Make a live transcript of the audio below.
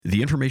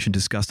The information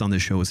discussed on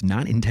this show is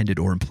not intended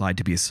or implied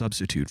to be a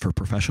substitute for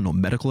professional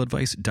medical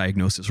advice,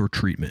 diagnosis, or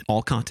treatment.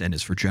 All content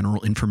is for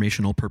general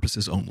informational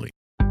purposes only.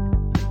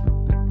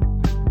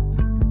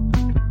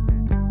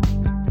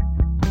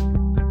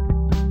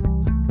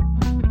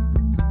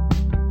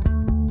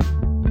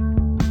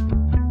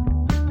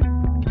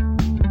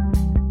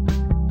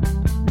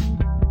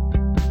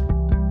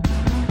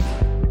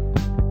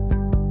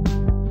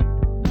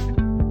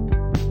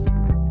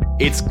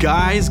 It's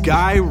Guys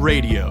Guy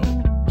Radio.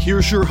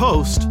 Here's your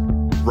host,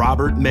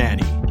 Robert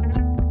Manni.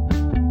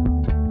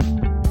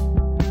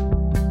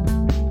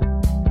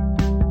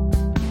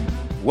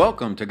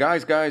 Welcome to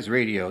Guys Guys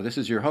Radio. This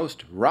is your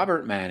host,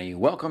 Robert Manni,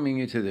 welcoming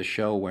you to the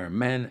show where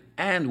men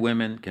and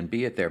women can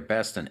be at their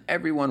best and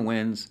everyone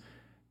wins.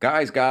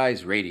 Guys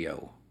Guys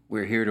Radio.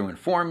 We're here to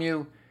inform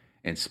you,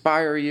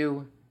 inspire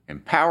you,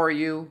 empower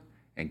you,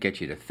 and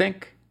get you to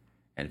think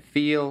and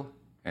feel,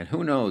 and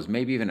who knows,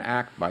 maybe even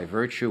act by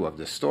virtue of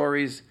the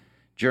stories,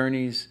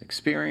 journeys,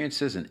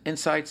 experiences, and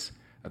insights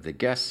of the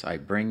guests I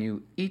bring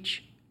you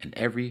each and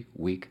every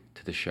week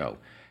to the show.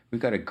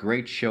 We've got a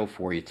great show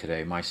for you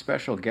today. My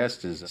special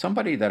guest is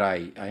somebody that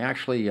I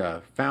actually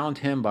found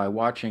him by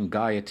watching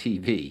Gaia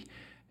TV.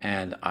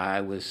 And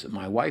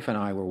my wife and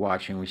I were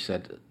watching, we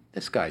said,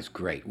 this guy's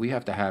great. We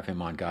have to have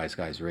him on Guys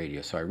Guys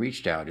Radio. So I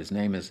reached out. His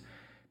name is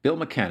Bill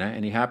McKenna,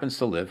 and he happens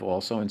to live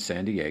also in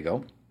San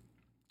Diego.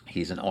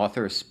 He's an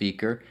author, a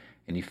speaker,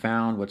 and he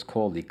found what's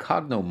called the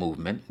Cogno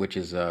Movement, which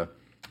is a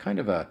kind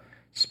of a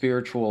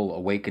spiritual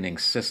awakening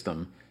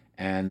system,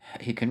 and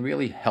he can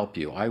really help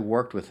you. I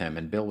worked with him,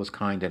 and Bill was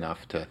kind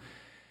enough to,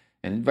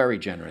 and very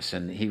generous,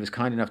 and he was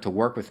kind enough to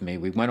work with me.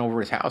 We went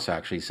over his house,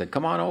 actually. He said,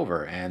 come on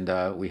over,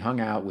 and we hung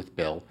out with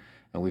Bill,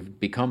 and we've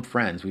become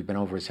friends. We've been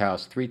over his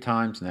house 3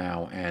 times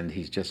now, and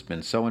he's just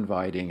been so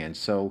inviting and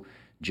so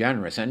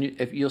generous. And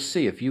if you'll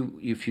see, if you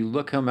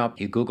look him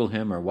up, you Google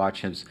him or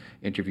watch his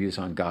interviews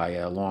on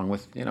Gaia, along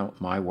with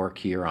my work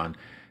here on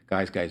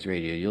Guys Guys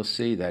Radio, you'll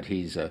see that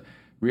he's a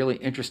really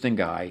interesting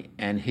guy,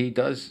 and he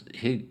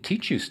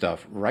teach you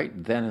stuff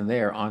right then and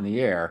there on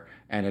the air.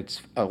 And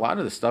it's a lot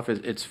of the stuff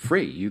it's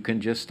free. You can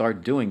just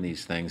start doing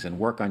these things and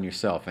work on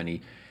yourself. And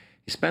he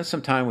spent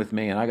some time with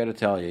me, and I got to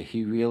tell you,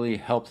 he really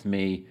helped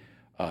me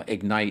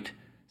ignite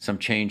some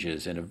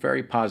changes in a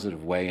very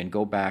positive way and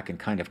go back and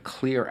kind of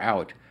clear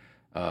out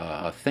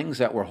things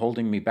that were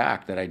holding me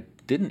back that I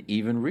didn't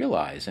even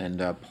realize. And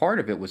part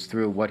of it was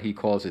through what he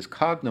calls his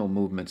Cogno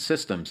Movement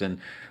systems. And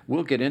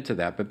we'll get into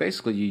that. But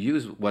basically, you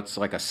use what's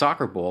like a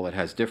soccer ball that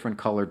has different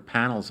colored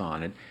panels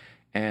on it.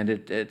 And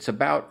it's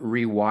about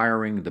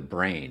rewiring the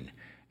brain.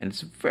 And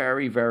it's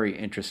very, very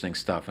interesting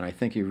stuff. And I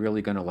think you're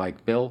really going to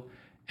like Bill,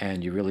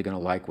 and you're really going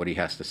to like what he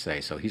has to say.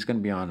 So he's going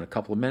to be on in a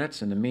couple of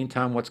minutes. In the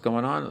meantime, what's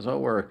going on? So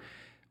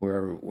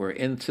we're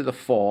into the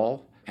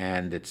fall,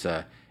 and it's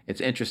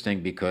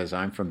interesting because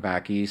I'm from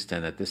back east,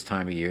 and at this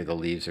time of year, the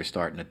leaves are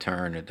starting to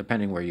turn,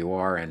 depending where you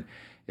are, and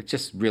it's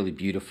just really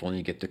beautiful, and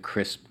you get the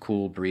crisp,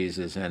 cool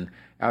breezes. And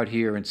out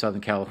here in Southern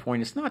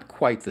California, it's not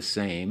quite the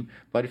same,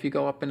 but if you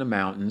go up in the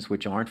mountains,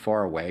 which aren't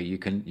far away, you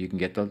can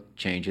get the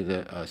change of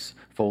the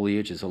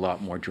foliage is a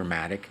lot more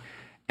dramatic.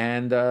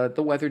 And the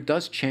weather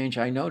does change.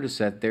 I notice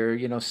that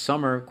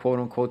summer,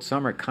 quote-unquote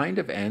summer, kind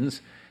of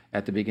ends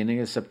at the beginning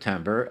of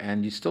September,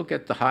 and you still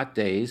get the hot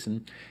days,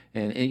 and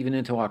even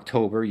into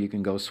October, you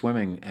can go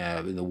swimming.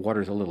 The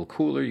water's a little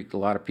cooler. A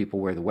lot of people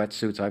wear the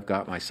wetsuits. I've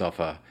got myself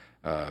a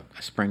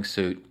spring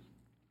suit.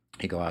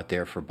 You go out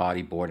there for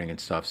bodyboarding and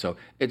stuff. So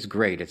it's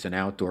great. It's an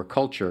outdoor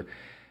culture,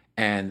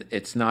 and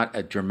it's not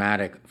a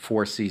dramatic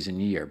 4-season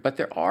year. But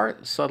there are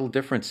subtle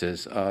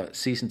differences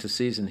season to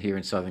season here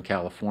in Southern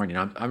California.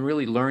 And I'm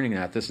really learning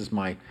that. This is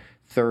my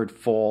 3rd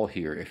fall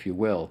here, if you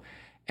will,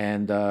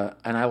 and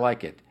I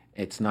like it.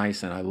 It's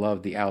nice, and I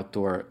love the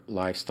outdoor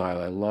lifestyle.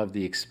 I love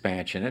the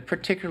expansion, and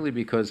particularly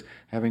because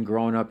having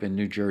grown up in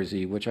New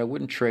Jersey, which I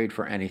wouldn't trade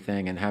for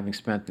anything, and having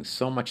spent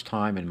so much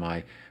time in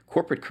my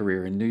corporate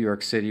career in New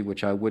York City,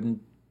 which I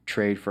wouldn't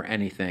trade for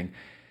anything,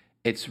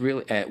 it's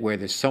really where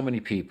there's so many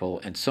people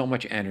and so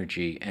much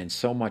energy and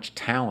so much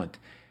talent.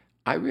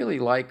 I really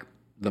like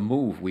the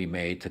move we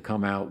made to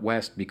come out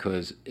west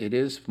because it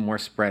is more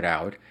spread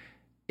out.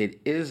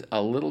 It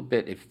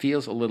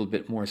feels a little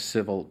bit more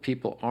civil.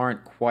 People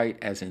aren't quite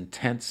as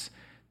intense.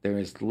 There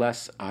is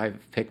less, I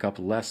pick up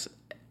less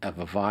of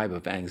a vibe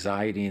of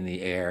anxiety in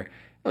the air.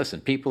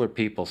 Listen, people are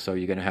people, so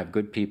you're going to have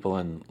good people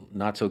and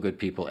not so good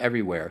people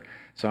everywhere.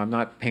 So I'm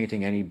not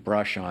painting any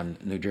brush on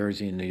New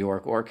Jersey and New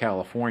York or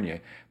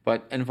California,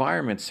 but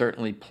environment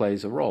certainly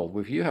plays a role.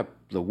 If you have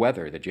the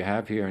weather that you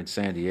have here in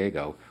San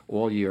Diego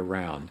all year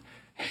round,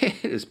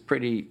 it is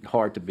pretty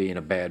hard to be in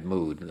a bad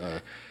mood.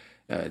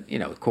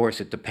 Of course,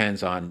 it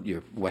depends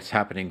on what's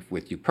happening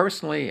with you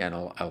personally and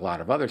a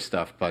lot of other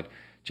stuff, but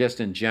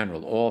just in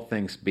general, all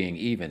things being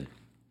even,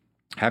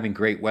 having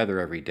great weather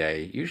every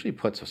day usually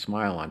puts a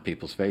smile on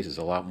people's faces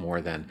a lot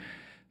more than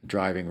a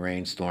driving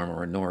rainstorm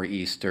or a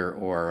nor'easter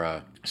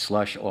or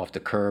slush off the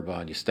curb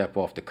you step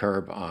off the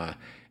curb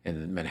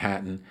in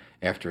Manhattan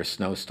after a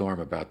snowstorm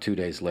about 2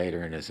 days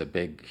later, and there's a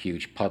big,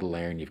 huge puddle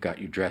there, and you've got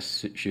your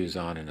dress shoes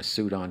on and a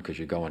suit on because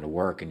you're going to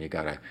work, and you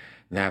got to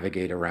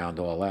navigate around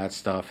all that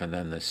stuff. And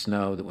then the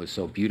snow that was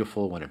so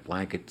beautiful when it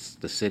blankets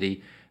the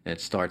city, and it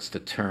starts to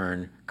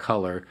turn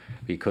color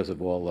because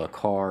of all the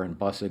car and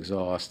bus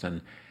exhaust,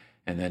 and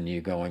then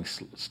you're going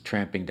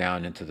tramping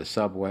down into the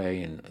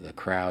subway and the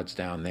crowds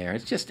down there.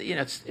 It's just,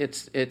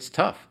 it's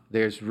tough.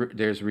 There's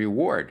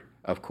reward,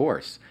 of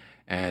course.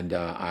 And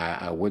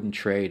I wouldn't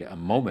trade a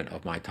moment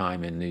of my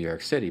time in New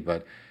York City,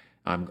 but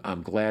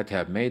I'm glad to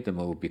have made the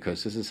move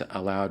because this has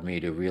allowed me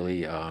to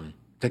really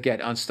to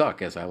get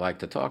unstuck, as I like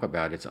to talk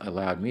about. It's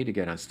allowed me to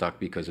get unstuck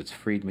because it's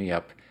freed me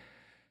up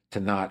to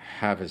not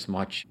have as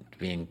much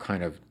being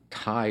kind of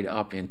tied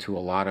up into a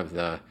lot of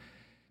the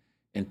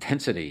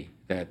intensity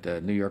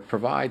that New York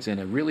provides in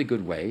a really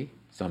good way,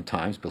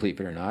 sometimes, believe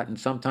it or not, and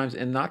sometimes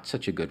in not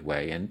such a good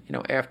way. And,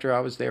 after I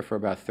was there for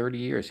about 30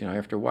 years,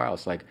 after a while,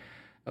 it's like,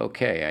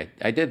 okay,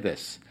 I did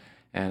this,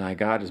 and I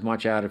got as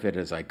much out of it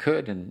as I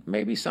could, and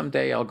maybe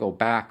someday I'll go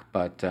back.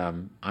 But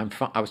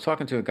I was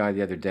talking to a guy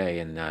the other day,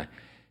 and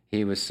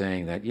he was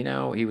saying that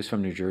he was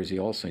from New Jersey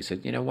also. He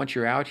said, once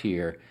you're out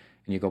here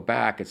and you go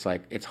back, it's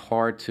like it's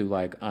hard to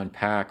like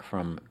unpack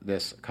from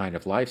this kind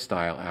of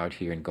lifestyle out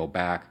here and go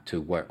back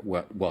to what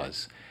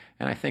was.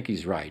 And I think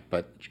he's right,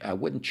 but I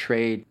wouldn't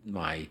trade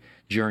my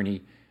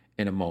journey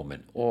in a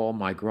moment. All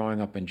my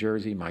growing up in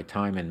Jersey, my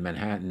time in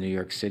Manhattan, New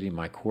York City,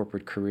 my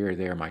corporate career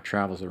there, my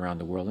travels around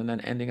the world, and then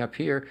ending up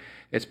here,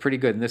 it's pretty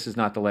good. And this is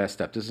not the last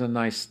step. This is a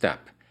nice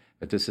step,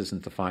 but this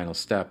isn't the final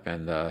step,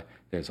 and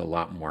there's a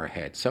lot more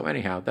ahead. So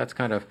anyhow, that's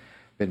kind of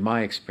been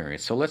my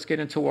experience. So let's get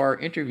into our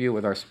interview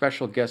with our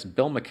special guest,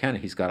 Bill McKenna.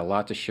 He's got a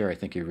lot to share. I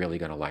think you're really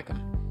going to like him.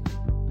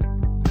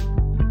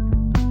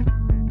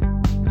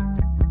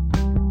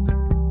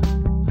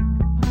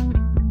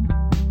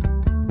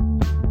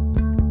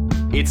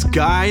 It's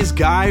Guys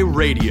Guy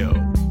Radio.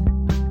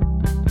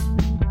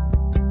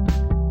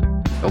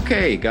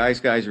 Okay,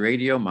 Guys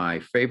Radio, my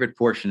favorite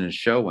portion of the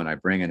show when I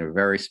bring in a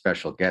very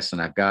special guest,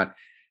 and I've got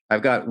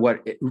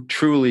what it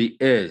truly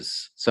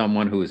is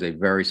someone who is a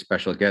very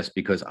special guest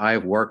because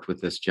I've worked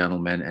with this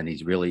gentleman and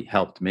he's really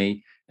helped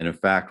me. And in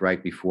fact,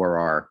 right before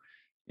our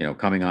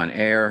coming on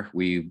air,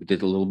 we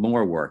did a little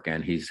more work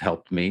and he's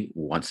helped me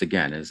once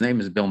again. His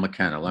name is Bill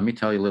McKenna. Let me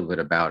tell you a little bit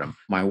about him.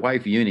 My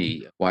wife,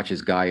 Uni,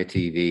 watches Gaia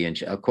TV,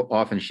 and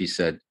often she's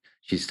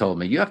told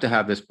me, you have to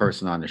have this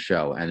person on the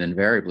show. And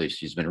invariably,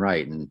 she's been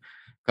right. And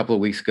a couple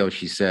of weeks ago,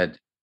 she said,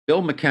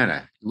 Bill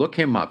McKenna, look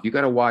him up. You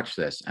got to watch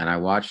this. And I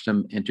watched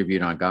him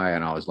interviewed on Gaia,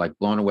 and I was like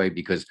blown away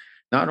because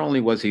not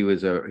only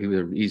he's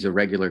a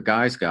regular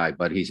Guys guy,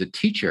 but he's a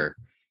teacher.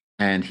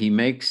 And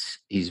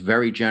he's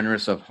very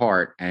generous of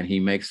heart, and he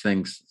makes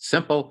things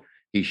simple.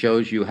 He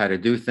shows you how to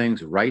do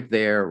things right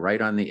there, right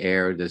on the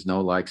air. There's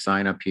no like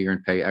sign up here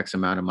and pay X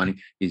amount of money.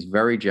 He's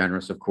very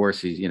generous. Of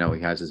course, he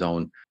has his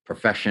own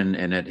profession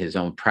in it, his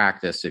own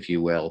practice, if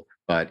you will,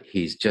 but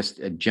he's just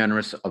a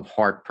generous of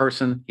heart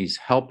person. He's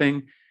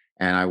helping,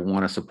 and I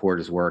want to support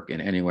his work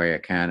in any way I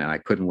can. And I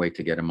couldn't wait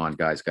to get him on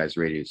Guys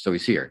Radio. So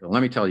he's here.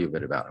 Let me tell you a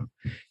bit about him.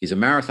 He's a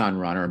marathon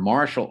runner,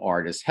 martial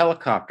artist,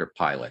 helicopter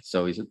pilot.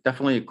 So he's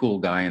definitely a cool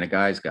guy and a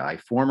Guys guy.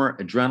 Former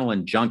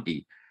adrenaline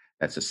junkie.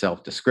 That's a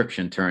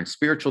self-description turned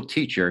spiritual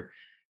teacher.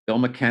 Bill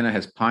McKenna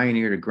has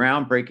pioneered a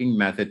groundbreaking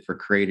method for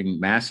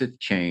creating massive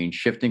change,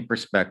 shifting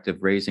perspective,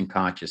 raising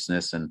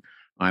consciousness. And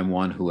I'm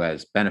one who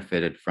has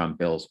benefited from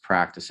Bill's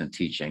practice and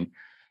teaching.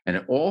 And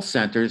it all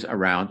centers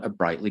around a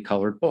brightly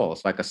colored ball.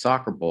 It's like a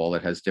soccer ball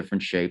that has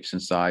different shapes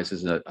and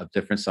sizes of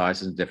different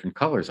sizes and different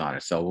colors on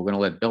it. So we're going to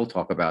let Bill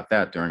talk about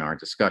that during our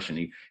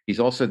discussion. He's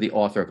also the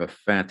author of a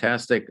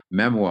fantastic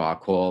memoir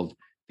called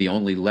The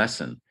Only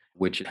Lesson,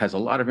 which has a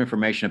lot of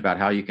information about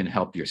how you can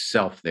help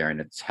yourself there. And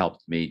it's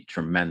helped me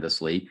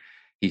tremendously.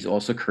 He's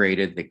also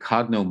created the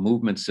Cogno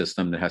movement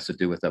system that has to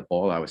do with that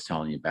ball I was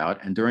telling you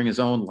about. And during his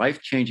own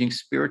life-changing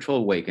spiritual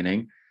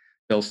awakening,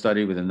 Bill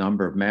studied with a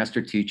number of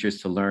master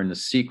teachers to learn the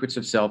secrets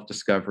of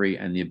self-discovery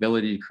and the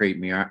ability to create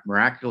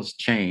miraculous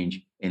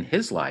change in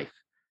his life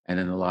and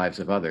in the lives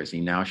of others. He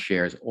now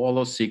shares all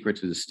those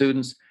secrets with his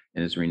students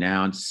in his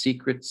renowned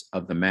Secrets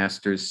of the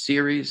Masters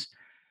series.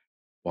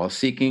 While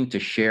seeking to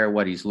share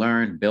what he's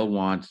learned, Bill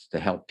wants to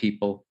help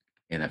people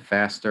in a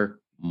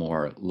faster,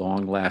 more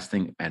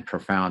long-lasting and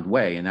profound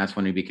way. And that's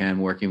when he began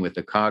working with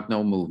the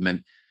Cogno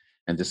movement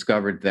and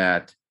discovered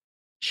that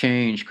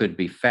change could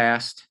be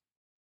fast,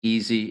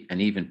 easy,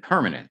 and even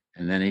permanent.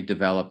 And then he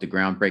developed the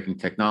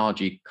groundbreaking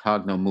technology,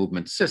 Cogno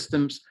Movement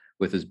Systems,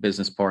 with his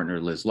business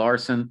partner, Liz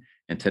Larson.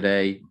 And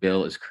today,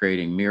 Bill is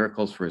creating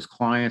miracles for his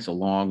clients,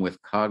 along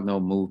with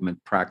Cogno Movement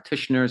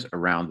practitioners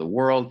around the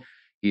world.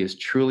 He has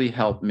truly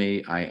helped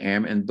me. I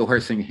am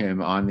endorsing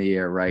him on the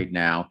air right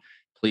now.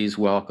 Please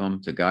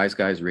welcome to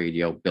Guys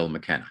Radio, Bill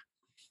McKenna.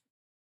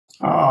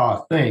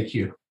 Oh, thank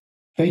you.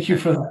 Thank you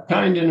for that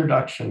kind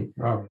introduction,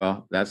 Robert.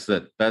 Well, that's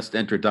the best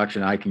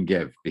introduction I can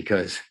give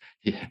because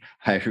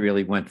I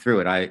really went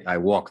through it. I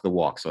walked the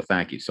walk. So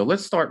thank you. So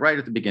let's start right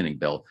at the beginning,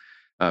 Bill.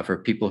 for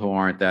people who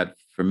aren't that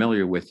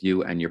familiar with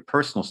you and your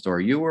personal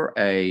story. You were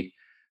a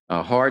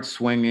hard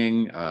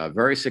swinging,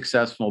 very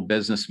successful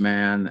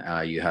businessman.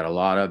 You had a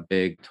lot of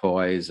big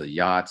toys,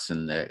 yachts,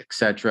 and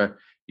etc.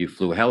 You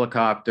flew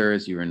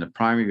helicopters. You were in the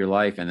prime of your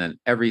life, and then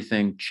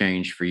everything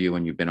changed for you,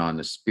 and you've been on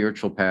the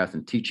spiritual path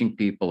and teaching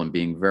people and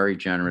being very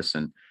generous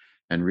and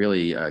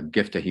really a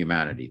gift to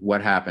humanity.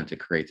 What happened to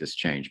create this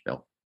change,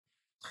 Bill?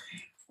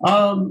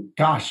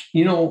 Gosh,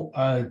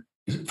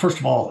 first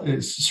of all,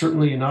 it's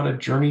certainly not a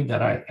journey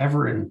that I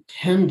ever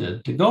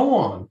intended to go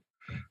on.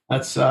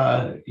 That's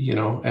as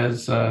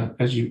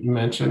you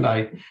mentioned,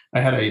 I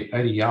had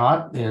a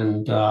yacht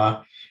and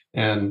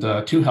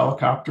two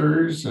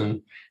helicopters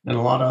and a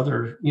lot of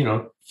other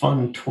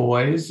fun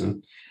toys,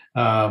 and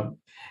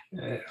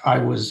I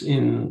was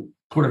in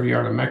Puerto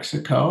Vallarta,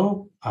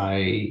 Mexico.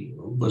 I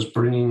was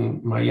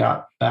bringing my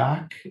yacht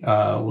back.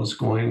 Was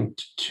going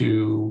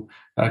to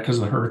because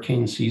of the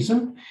hurricane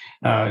season,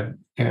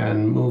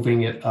 and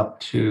moving it up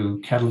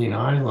to Catalina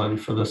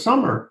Island for the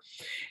summer.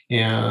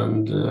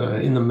 And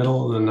in the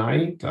middle of the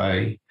night,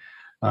 I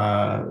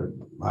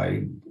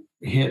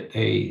hit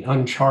a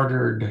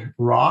uncharted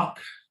rock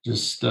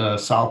just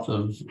south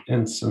of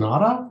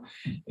Ensenada,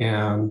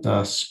 and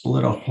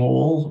split a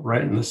hole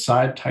right in the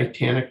side,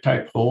 Titanic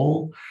type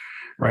hole,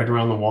 right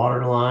around the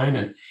water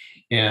line.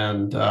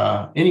 And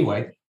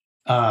anyway,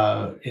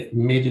 it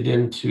made it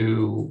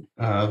into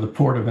the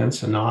port of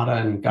Ensenada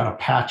and got a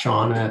patch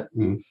on it,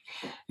 and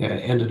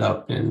ended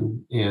up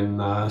in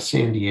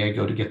San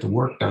Diego to get the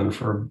work done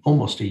for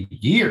almost a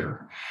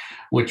year,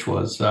 which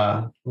was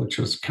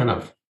kind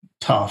of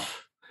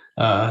tough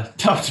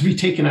to be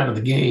taken out of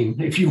the game,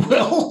 if you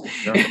will.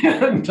 Sure.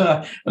 And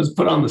I was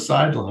put on the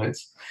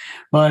sidelines.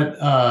 But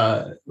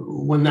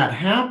when that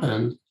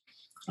happened,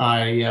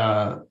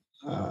 I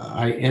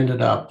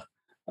ended up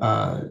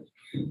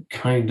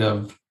kind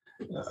of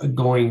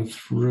going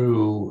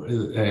through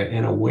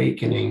an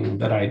awakening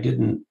that I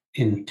didn't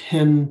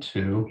intend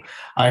to.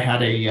 I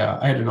had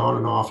an on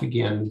and off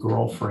again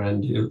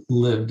girlfriend who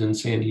lived in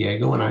San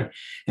Diego, and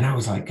I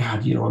was like,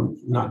 God, I'm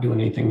not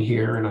doing anything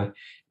here,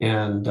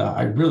 and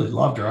I really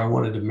loved her. I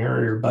wanted to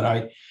marry her, but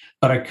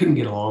I couldn't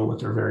get along with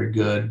her very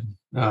good.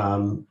 I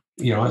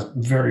was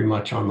very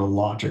much on the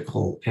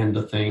logical end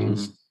of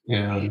things,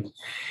 mm-hmm.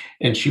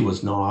 and she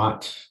was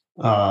not.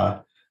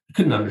 I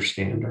couldn't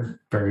understand her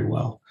very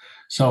well.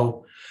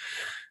 So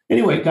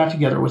anyway, got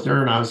together with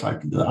her, and I was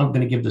like, I'm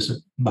going to give this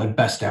my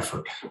best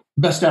effort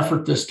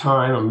this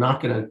time. I'm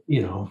not going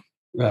to,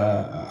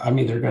 I'm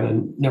either going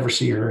to never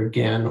see her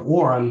again,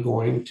 or I'm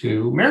going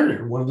to marry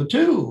her, one of the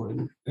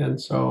two.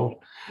 And so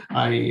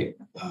I,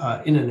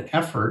 in an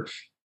effort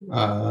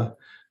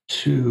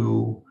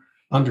to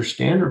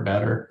understand her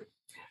better,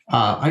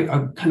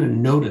 I kind of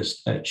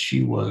noticed that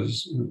she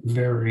was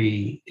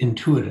very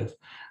intuitive.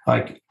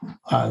 Like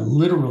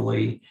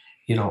literally,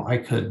 I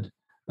could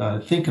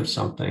think of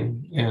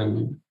something,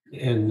 and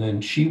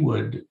then she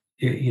would,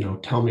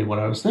 tell me what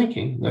I was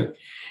thinking. Like,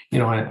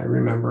 I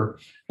remember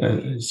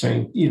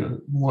saying,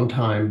 one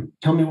time,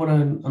 tell me what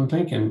I'm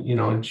thinking,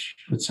 and she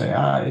would say,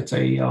 it's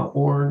a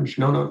orange.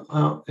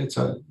 No, it's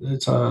a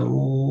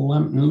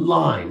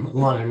lime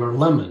or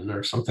lemon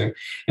or something.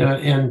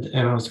 And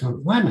I was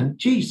going, lemon,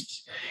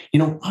 Jesus,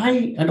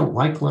 I don't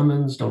like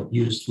lemons. Don't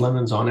use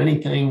lemons on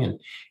anything.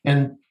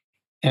 And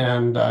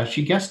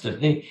she guessed it.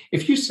 Hey,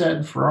 if you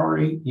said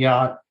Ferrari,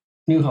 yacht,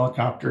 new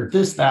helicopter,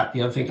 this, that,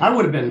 the other thing, I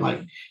would have been like,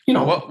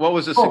 What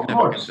was the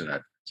significance of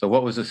that? So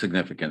what was the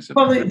significance of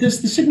that? Well, the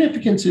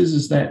significance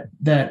is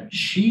that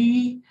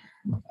she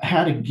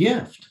had a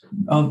gift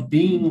of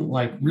being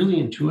like really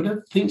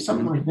intuitive, things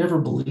something I never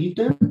believed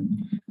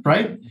in,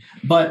 right?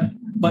 But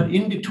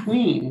in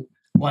between,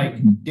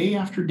 like day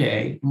after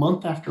day,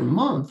 month after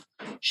month,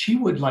 she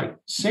would like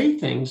say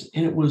things,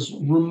 and it was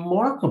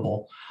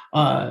remarkable.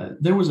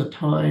 There was a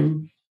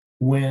time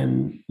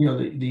when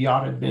the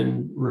yacht had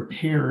been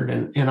repaired,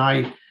 and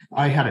I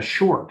had a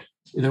short.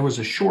 There was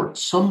a short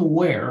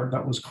somewhere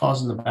that was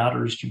causing the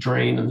batteries to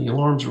drain, and the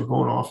alarms were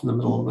going off in the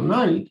middle of the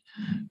night.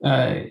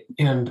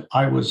 And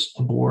I was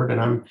aboard,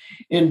 and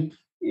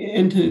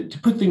to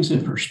put things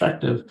in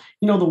perspective,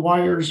 the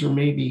wires are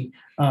maybe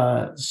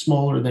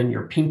smaller than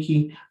your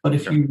pinky, but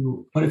if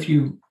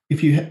you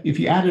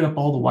added up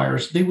all the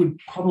wires, they would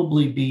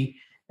probably be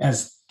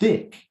as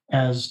thick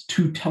as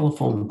two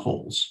telephone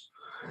poles.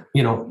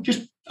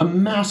 Just a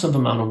massive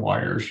amount of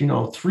wires,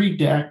 3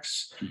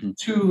 decks, mm-hmm.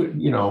 2,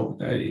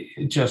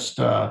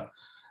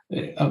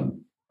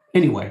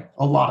 anyway,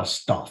 a lot of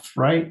stuff,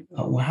 right?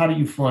 How do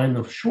you find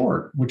the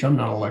short, which I'm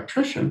not an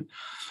electrician?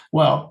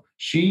 Well,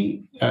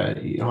 she,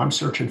 I'm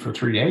searching for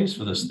 3 days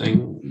for this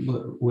thing.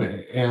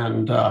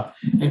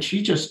 And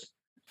she just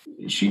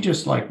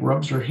like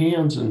rubs her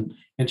hands and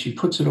she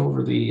puts it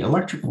over the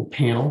electrical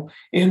panel,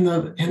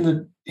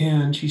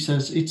 and she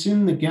says, it's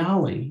in the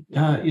galley.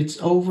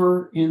 It's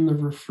over in the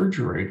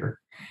refrigerator.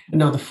 And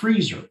now the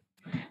freezer.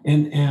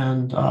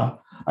 And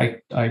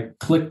I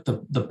clicked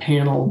the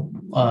panel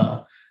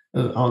on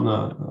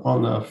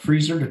the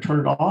freezer to turn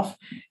it off.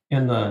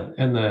 And the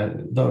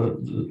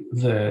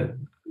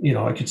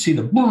I could see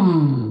the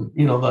boom,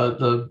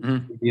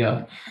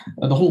 the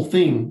whole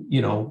thing,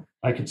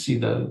 I could see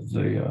the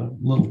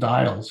little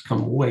dials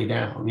come way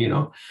down,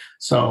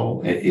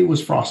 So it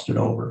was frosted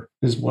over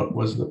is what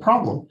was the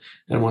problem.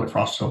 And when it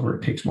frosts over,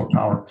 it takes more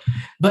power.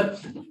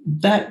 But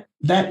that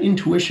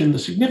intuition, the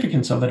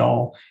significance of it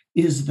all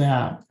is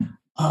that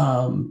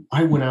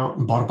I went out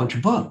and bought a bunch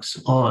of books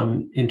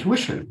on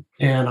intuition.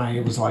 And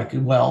I was like,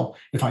 well,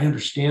 if I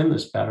understand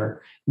this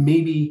better,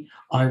 maybe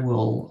I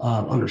will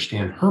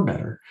understand her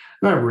better.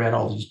 And I read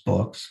all these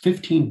books,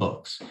 15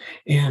 books.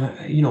 And,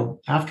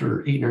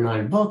 after 8 or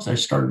 9 books, I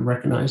started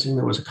recognizing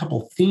there was a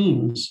couple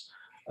themes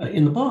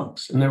in the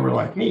books. And they were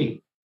like,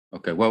 hey.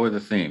 Okay, what were the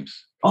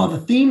themes?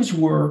 The themes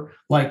were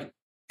like,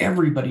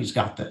 everybody's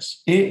got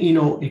this,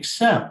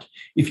 except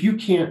if you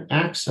can't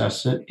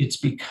access it, it's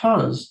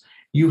because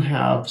you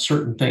have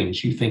certain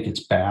things. You think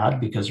it's bad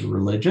because of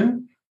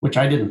religion, which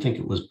I didn't think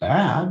it was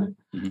bad.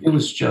 Mm-hmm. It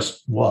was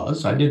just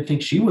was. I didn't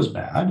think she was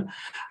bad.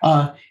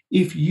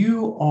 If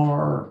you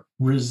are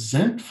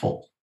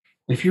resentful,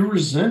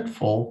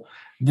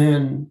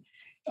 then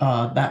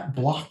that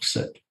blocks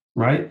it,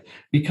 right?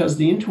 Because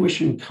the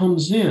intuition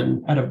comes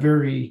in at a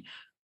very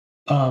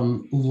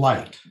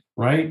light,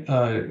 right?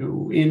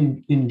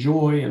 In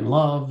joy and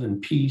love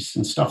and peace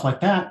and stuff like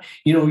that,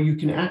 you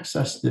can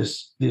access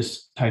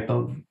this type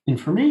of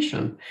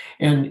information.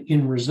 And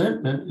in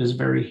resentment is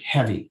very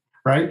heavy,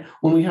 right?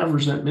 When we have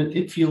resentment,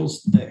 it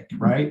feels thick,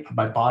 right?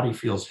 My body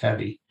feels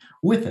heavy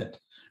with it,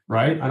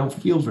 right? I don't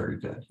feel very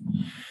good.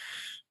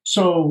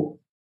 So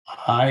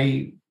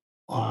you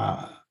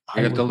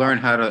have to learn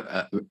how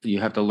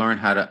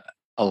to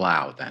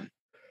allow then.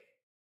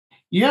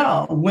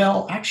 Yeah,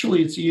 well,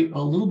 actually, it's a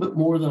little bit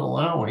more than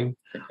allowing.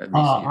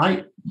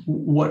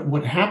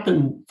 What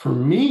happened for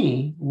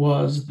me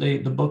was the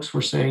books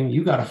were saying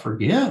you got to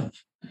forgive,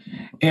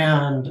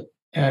 and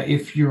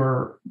if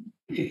you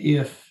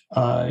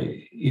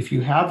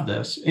have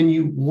this and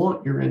you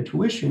want your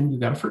intuition, you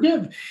got to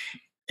forgive.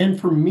 And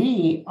for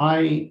me,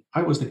 I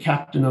was the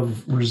captain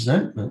of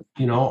resentment.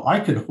 I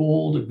could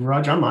hold a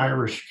grudge. I'm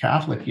Irish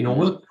Catholic.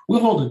 We'll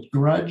hold a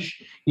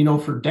grudge.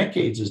 For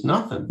decades is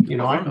nothing.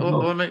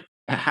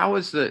 How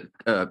is the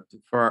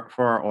for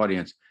our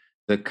audience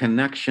the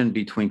connection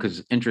between, because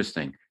it's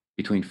interesting,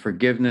 between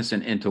forgiveness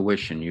and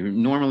intuition? You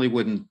normally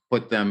wouldn't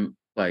put them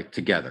like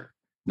together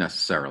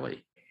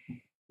necessarily.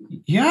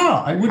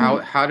 Yeah, I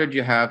wouldn't. How did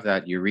you have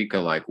that eureka?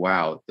 Like,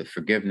 wow, the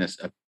forgiveness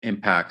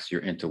impacts your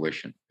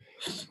intuition.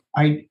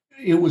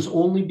 It was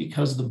only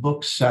because the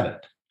book said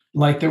it.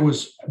 Like there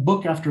was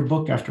book after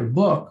book after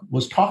book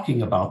was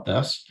talking about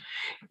this,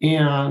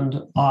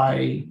 and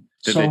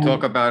Did they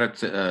talk about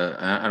it?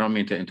 I don't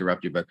mean to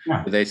interrupt you, but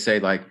yeah. Did they say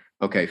like,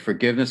 okay,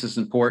 forgiveness is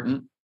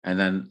important, and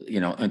then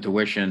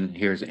intuition?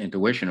 Here's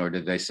intuition, or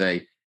did they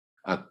say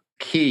a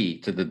key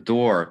to the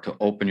door to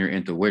open your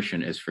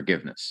intuition is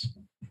forgiveness?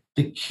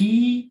 The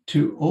key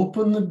to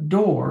open the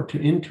door to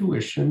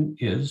intuition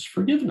is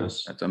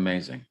forgiveness. That's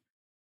amazing.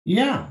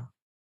 Yeah.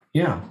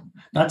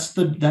 That's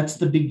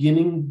the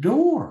beginning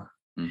door,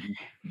 mm-hmm.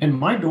 And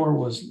my door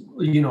was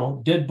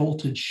dead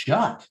bolted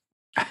shut.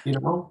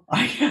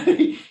 I had.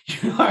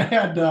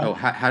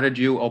 How did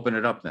you open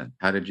it up then?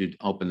 How did you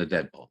open the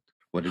deadbolt?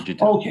 What did you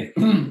do? Okay,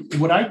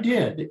 what I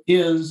did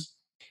is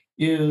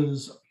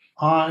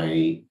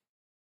I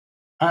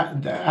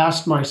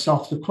asked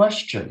myself the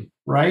question,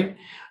 right?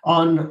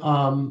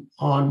 On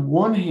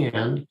one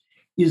hand,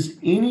 is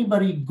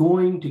anybody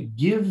going to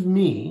give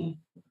me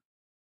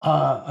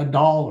 $1,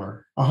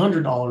 $100,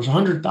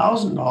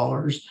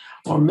 $100,000,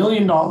 or $1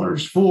 million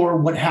for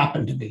what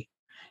happened to me?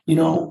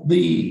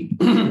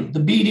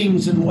 The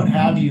beatings and what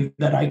have you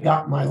that I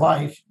got in my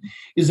life,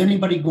 is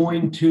anybody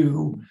going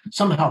to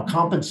somehow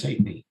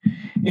compensate me?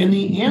 And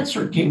the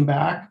answer came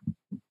back,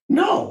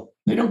 no,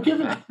 they don't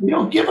give it. They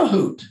don't give a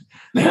hoot.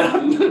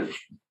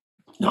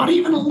 Not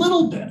even a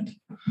little bit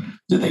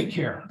do they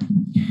care.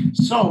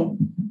 So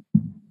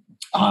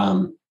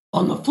on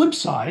the flip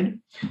side,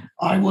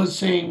 I was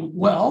saying,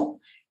 well,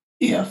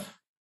 if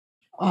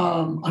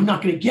I'm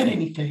not going to get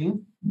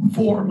anything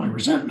for my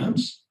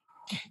resentments,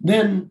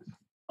 then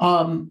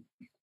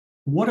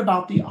what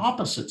about the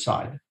opposite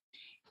side?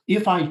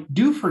 If I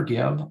do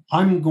forgive,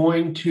 I'm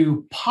going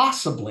to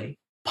possibly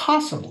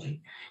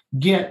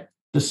get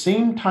the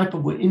same type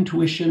of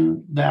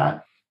intuition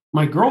that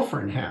my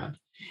girlfriend had.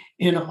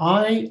 And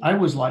I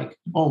was like,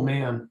 oh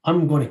man,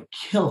 I'm going to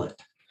kill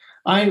it.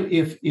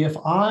 If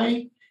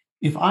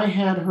I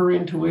had her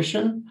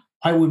intuition,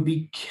 I would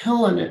be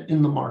killing it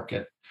in the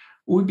market.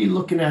 We'd be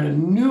looking at a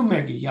new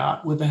mega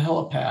yacht with a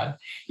helipad,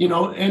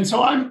 and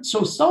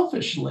so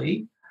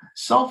selfishly,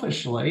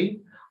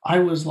 I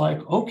was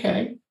like,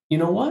 okay, you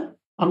know what?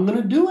 I'm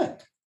going to do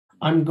it.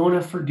 I'm going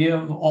to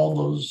forgive all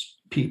those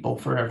people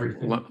for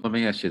everything. Let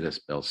me ask you this,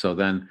 Bill. So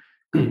then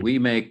could we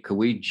make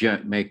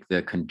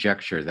the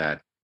conjecture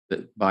that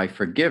by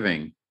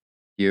forgiving,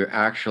 you're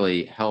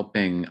actually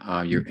helping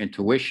your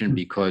intuition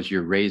because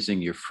you're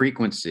raising your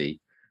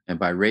frequency, and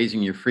by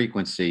raising your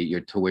frequency,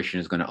 your tuition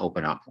is going to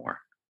open up more.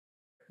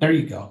 There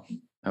you go.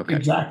 Okay.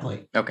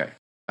 Exactly. Okay.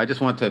 I just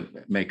want to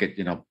make it,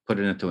 put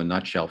it into a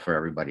nutshell for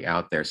everybody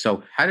out there.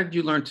 So how did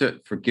you learn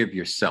to forgive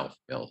yourself,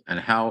 Bill? And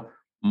how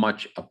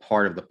much a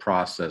part of the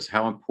process,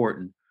 how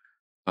important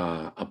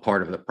a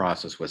part of the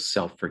process was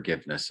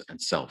self-forgiveness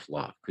and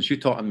self-love? Because you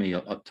taught me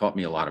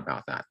a lot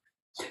about that.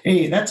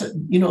 Hey, that's a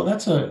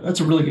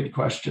really good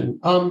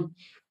question.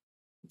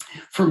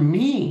 For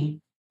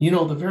me,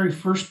 the very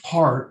first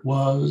part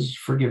was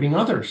forgiving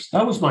others.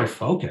 That was my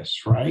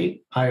focus,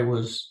 right? I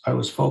was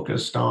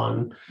focused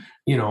on,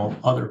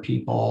 other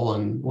people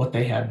and what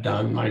they had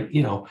done.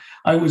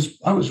 I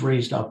was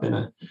raised up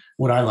in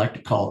what I like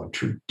to call a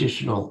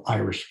traditional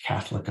Irish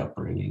Catholic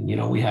upbringing.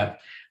 We have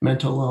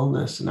mental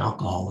illness and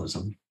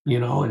alcoholism,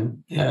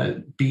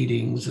 and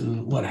beatings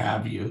and what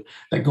have you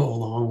that go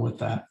along with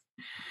that.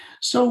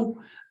 So,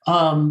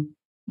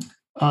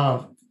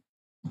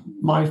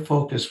 my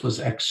focus was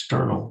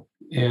external,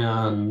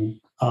 and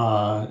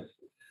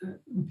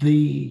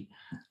the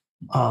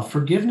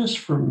forgiveness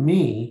for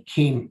me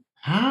came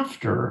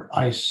after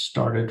I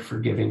started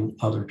forgiving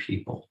other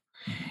people.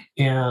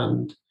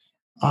 And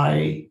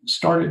I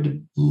started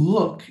to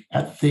look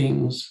at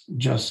things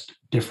just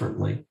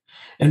differently.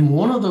 And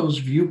one of those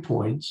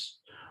viewpoints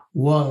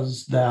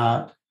was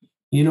that,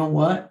 you know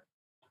what,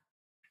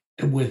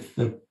 with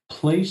the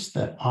place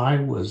that I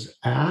was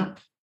at,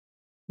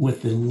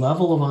 with the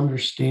level of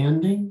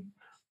understanding,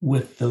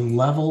 with the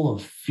level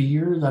of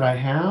fear that I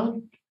had,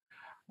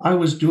 I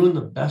was doing the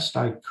best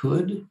I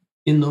could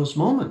in those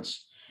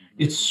moments.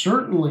 It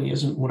certainly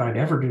isn't what I'd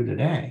ever do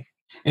today.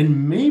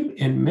 And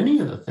many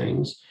of the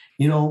things,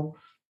 10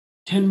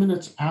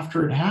 minutes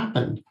after it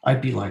happened,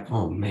 I'd be like,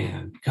 oh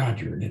man,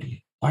 God, you're an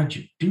idiot. Why'd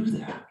you do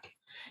that?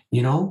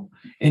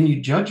 And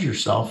you judge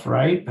yourself,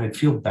 right? I'd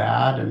feel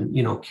bad and,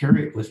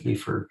 carry it with me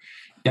for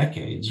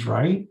decades,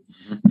 right?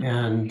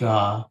 And,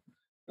 but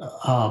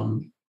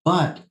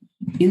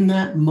in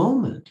that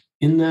moment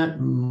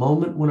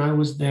when I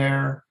was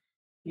there,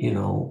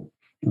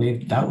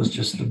 maybe that was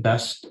just the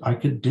best I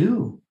could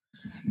do.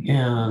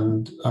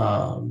 And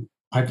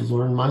I've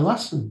learned my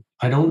lesson.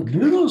 I don't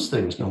do those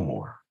things no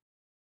more.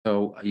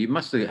 So you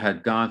must have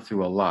had gone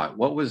through a lot.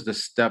 What was the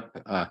step?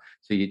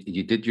 So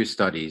you did your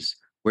studies.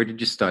 Where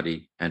did you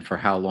study and for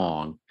how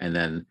long? And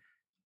then,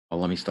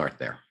 let me start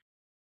there.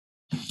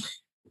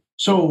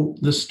 So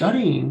the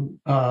studying,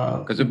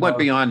 because it went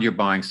beyond you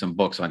buying some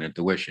books on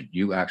intuition.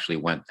 You actually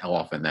went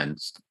off and then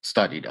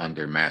studied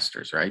under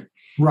masters, right?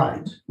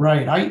 Right.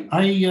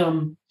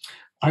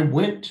 I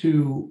went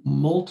to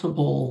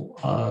multiple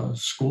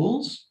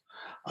schools,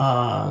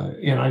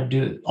 and I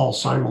did it all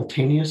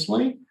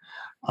simultaneously.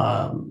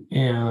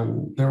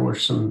 And there were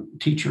some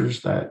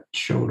teachers that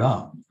showed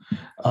up,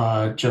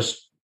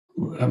 just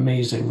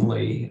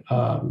amazingly.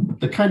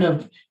 The kind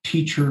of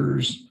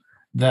teachers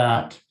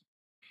that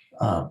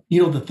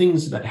the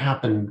things that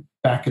happened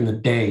back in the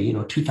day,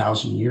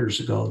 2000 years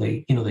ago,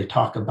 they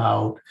talk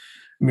about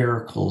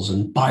miracles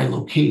and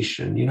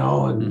bilocation,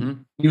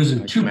 and he was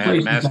in two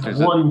places at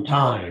one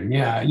time.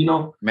 Yeah.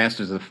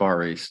 Masters of the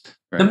Far East.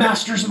 Right? The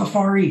Masters of the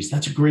Far East.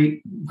 That's a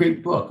great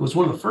book. It was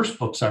one of the first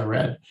books I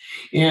read.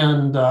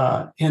 And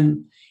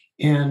to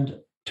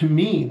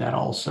me, that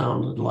all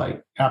sounded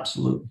like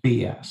absolute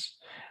BS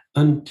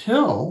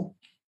until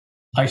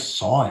I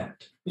saw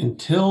it.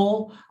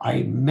 Until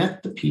I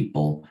met the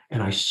people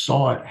and I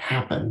saw it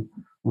happen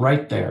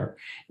right there.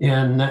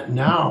 And that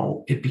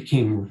now it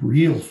became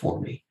real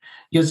for me.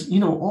 Because,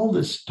 all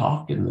this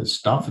talk and this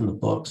stuff in the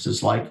books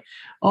is like,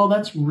 oh,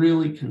 that's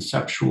really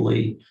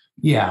conceptually,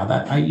 yeah,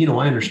 that I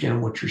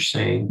understand what you're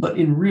saying. But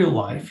in real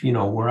life,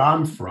 where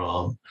I'm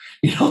from,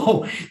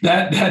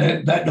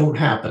 that don't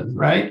happen,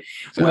 right?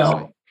 Exactly.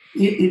 Well,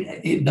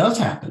 it does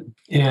happen.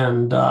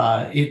 And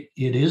it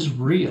is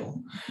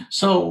real.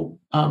 So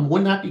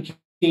when that became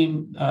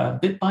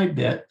bit by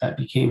bit, that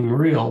became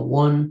real.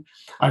 One,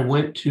 I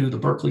went to the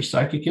Berkeley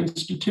Psychic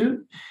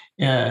Institute,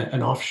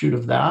 an offshoot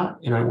of that,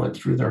 and I went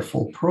through their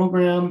full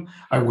program.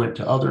 I went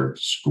to other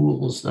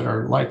schools that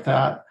are like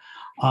that.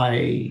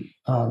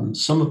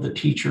 Some of the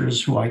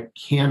teachers who I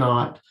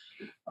cannot,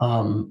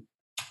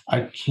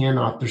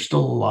 they're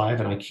still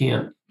alive, and I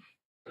can't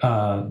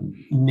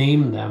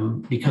name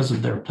them because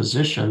of their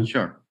position.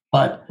 Sure.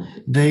 But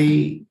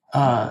they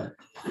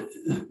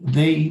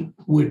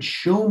would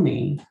show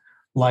me,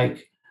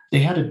 like they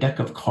had a deck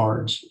of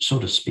cards, so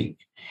to speak,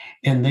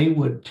 and they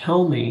would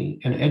tell me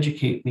and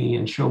educate me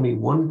and show me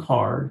one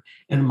card,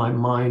 and my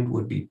mind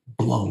would be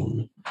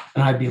blown.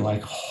 And I'd be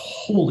like,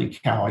 holy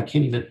cow, I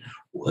can't even,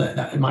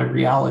 my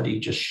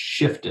reality just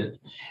shifted.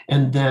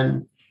 And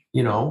then,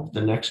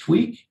 the next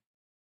week,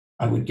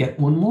 I would get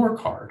one more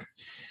card.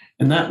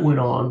 And that went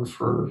on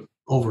for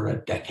over a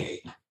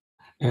decade.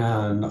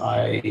 And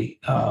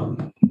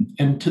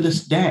and to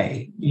this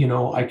day,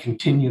 I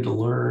continue to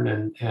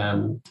learn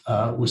and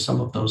with some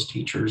of those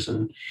teachers.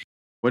 And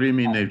what do you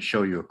mean they'd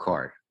show you a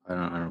card?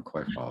 I don't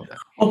quite follow that.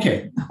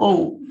 Okay.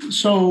 Oh,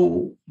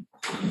 so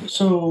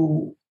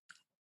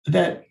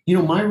that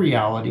my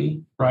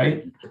reality,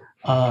 right,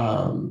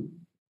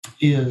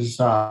 is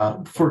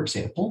for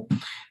example,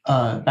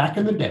 back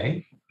in the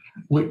day,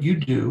 what you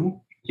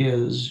do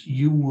is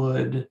you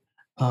would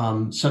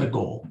set a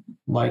goal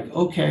like,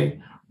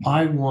 okay,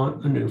 I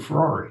want a new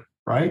Ferrari,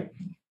 right?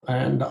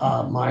 And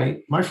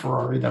my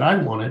Ferrari that I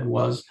wanted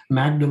was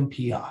Magnum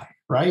PI,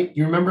 right?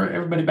 You remember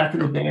everybody back in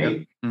the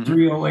day,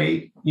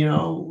 308,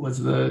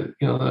 was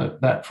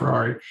that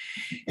Ferrari.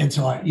 And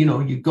so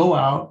you go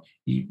out,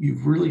 you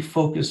really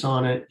focus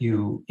on it,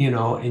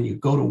 and you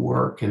go to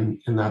work and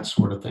that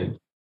sort of thing.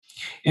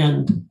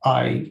 And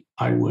I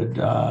would,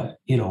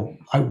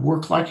 I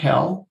work like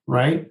hell,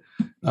 right?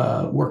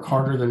 Work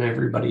harder than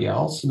everybody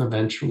else. And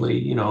eventually,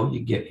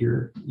 you get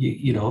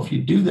if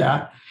you do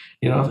that,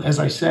 as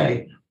I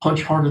say,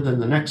 punch harder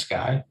than the next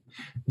guy,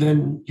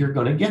 then you're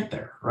going to get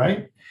there,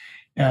 right?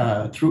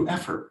 Through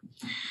effort.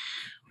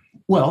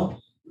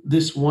 Well,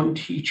 this one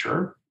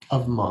teacher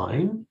of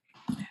mine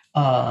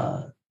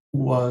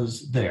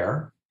was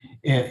there,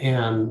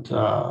 and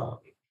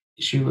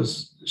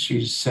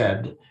she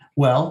said,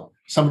 well,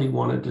 somebody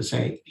wanted to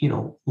say,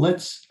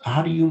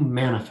 how do you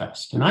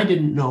manifest? And I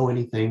didn't know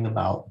anything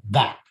about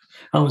that.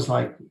 I was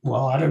like,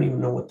 well, I don't even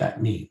know what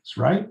that means,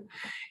 right?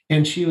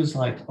 And she was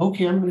like,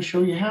 okay, I'm going to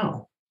show you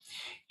how.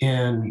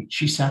 And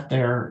she sat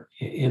there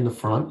in the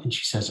front and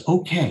she says,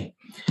 okay,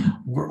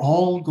 we're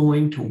all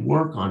going to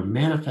work on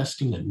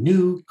manifesting a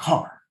new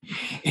car.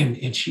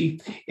 And she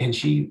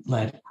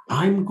led,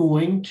 I'm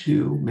going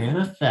to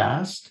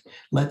manifest,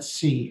 let's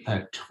see,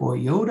 a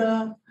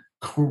Toyota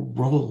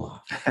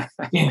Corolla.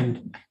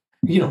 And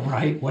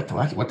right? What the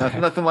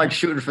heck? Nothing like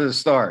shooting for the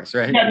stars,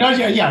 right?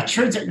 Yeah.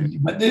 Sure.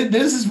 But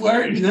this is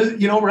where,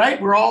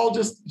 right? We're all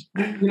just,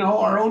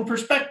 our own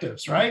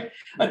perspectives, right?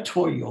 A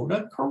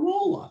Toyota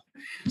Corolla.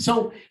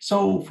 So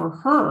for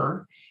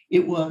her,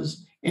 it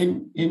was,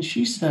 and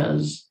she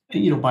says,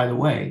 by the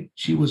way,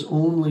 she was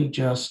only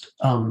just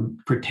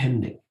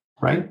pretending.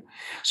 Right.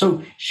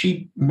 So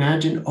she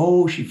imagined,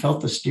 she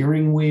felt the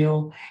steering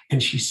wheel,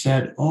 and she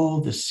said,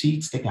 the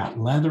seats, they got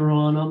leather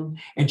on them.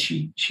 And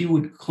she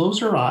would close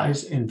her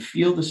eyes and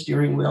feel the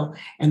steering wheel.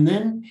 And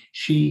then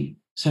she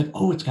said,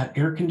 it's got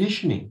air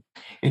conditioning.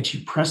 And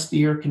she pressed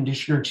the air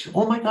conditioner. And she said,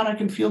 oh my God, I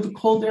can feel the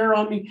cold air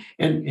on me.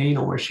 And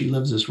where she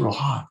lives is real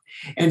hot.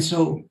 And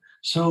so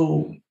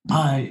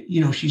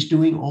she's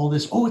doing all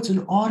this. It's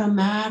an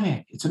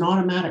automatic.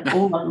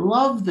 Oh, I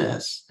love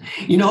this,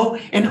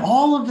 and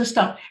all of this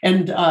stuff.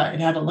 And it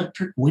had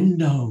electric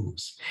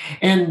windows.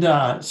 And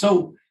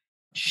so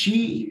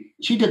she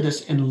did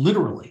this, and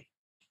literally,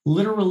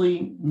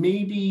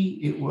 maybe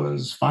it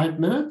was 5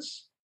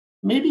 minutes,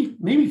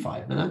 maybe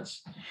 5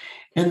 minutes.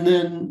 And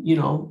then,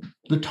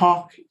 the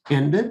talk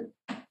ended,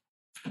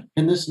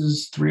 and this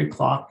is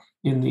 3:00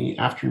 in the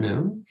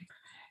afternoon,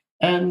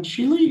 and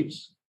she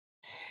leaves.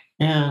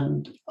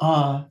 And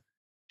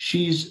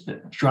she's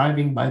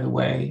driving, by the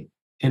way,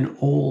 an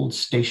old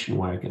station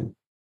wagon,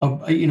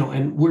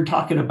 and we're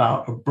talking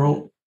about a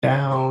broke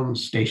down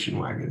station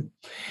wagon.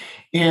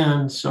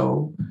 And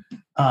so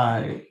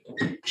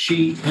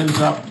she ends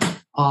up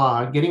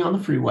getting on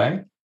the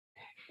freeway,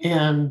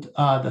 and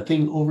the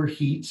thing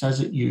overheats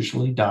as it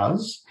usually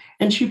does.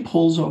 And she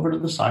pulls over to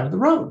the side of the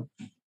road.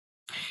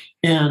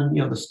 And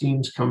the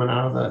steam's coming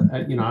out of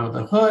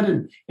the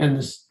hood, and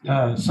this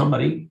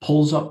somebody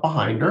pulls up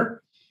behind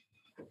her,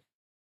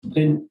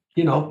 and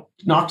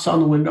knocks on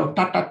the window,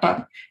 tap, tap,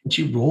 tap, and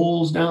she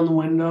rolls down the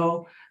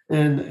window,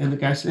 and the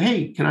guy said,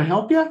 "Hey, can I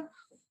help you?"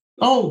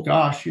 "Oh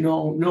gosh,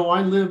 no,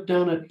 I live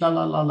down at la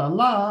la la la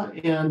la,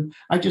 and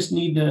I just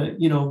need to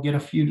get a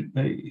few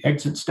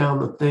exits down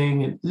the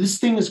thing, and this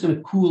thing is going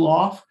to cool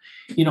off.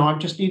 I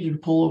just needed to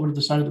pull over to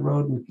the side of the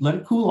road and let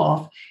it cool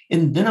off,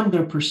 and then I'm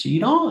going to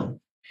proceed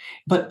on.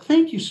 But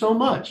thank you so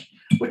much.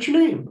 What's your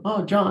name?"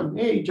 "Oh, John."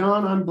 "Hey,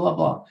 John, I'm blah,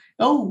 blah."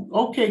 "Oh,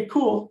 okay,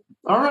 cool.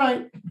 All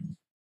right."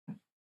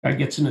 Guy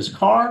gets in his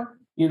car,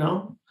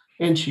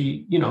 and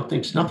she,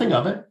 thinks nothing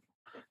of it,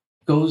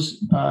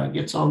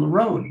 gets on the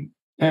road,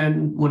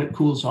 and when it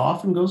cools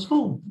off, and goes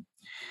home.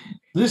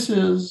 This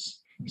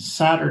is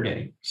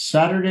Saturday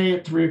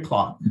at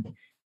 3:00.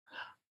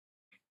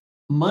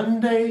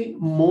 Monday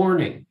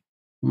morning,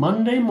 knock,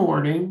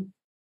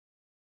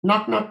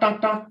 knock,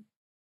 knock, knock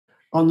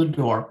on the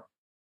door.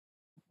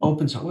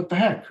 Opens up. "What the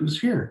heck? Who's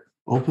here?"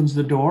 Opens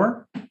the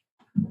door.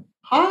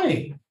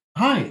 Hi,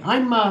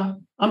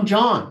 I'm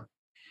John.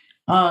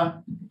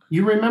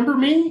 You remember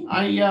me?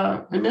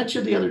 I met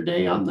you the other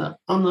day on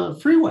the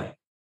freeway."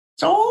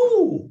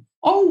 "So,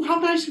 how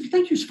nice of you.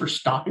 Thank you for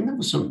stopping. That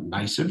was so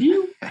nice of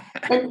you."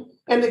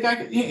 And the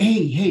guy,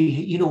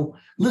 hey,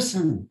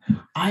 listen,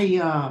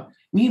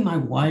 me and my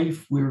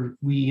wife,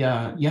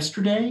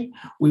 yesterday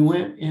we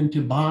went in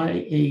to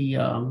buy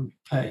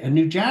a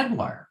new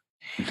Jaguar.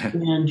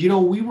 And,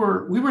 we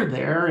were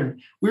there,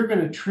 and we were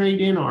going to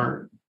trade in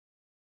our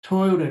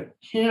Toyota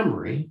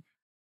Camry,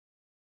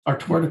 our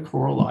Toyota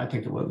Corolla. I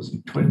think it was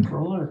Toyota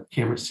Corolla or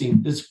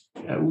Camry,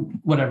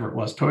 whatever it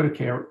was, Toyota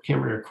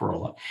Camry or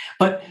Corolla.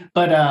 But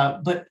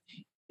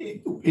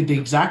the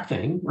exact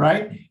thing,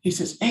 right? He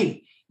says,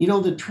 "Hey,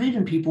 the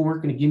trade-in people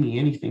weren't going to give me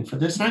anything for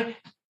this.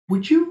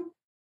 Would you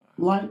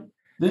like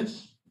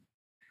this?"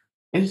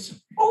 And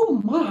it's,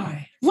 oh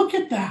my, look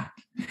at that.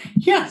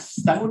 Yes,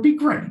 that would be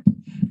great.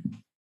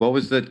 What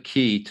was the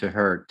key to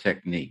her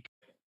technique?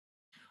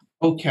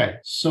 Okay,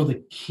 so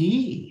the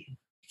key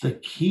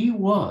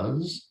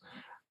was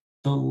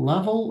the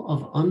level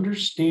of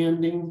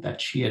understanding that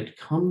she had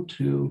come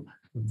to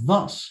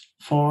thus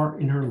far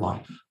in her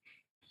life.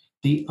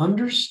 The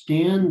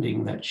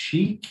understanding that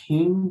she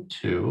came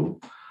to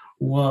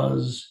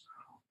was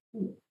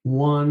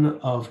one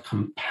of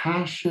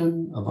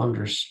compassion, of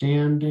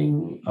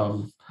understanding,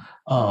 of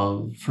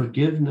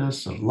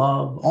forgiveness, of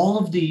love, all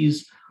of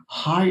these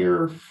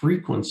higher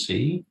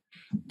frequency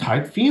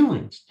type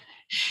feelings.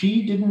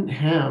 She didn't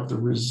have the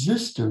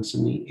resistance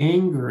and the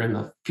anger and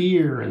the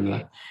fear and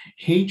the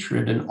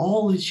hatred and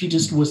all that. She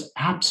just was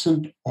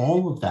absent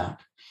all of that.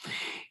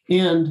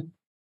 And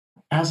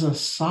as a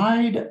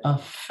side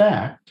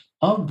effect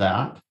of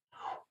that,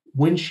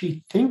 when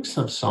she thinks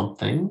of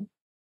something,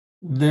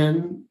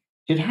 then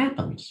it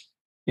happens.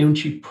 And when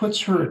she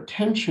puts her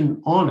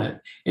attention on it,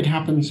 it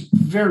happens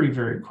very,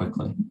 very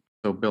quickly.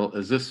 So, Bill,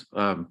 is this,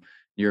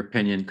 your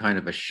opinion, kind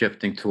of a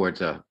shifting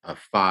towards a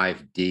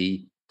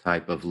 5D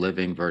type of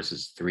living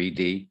versus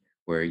 3D,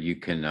 where you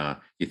can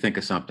you think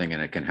of something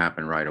and it can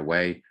happen right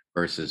away,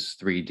 versus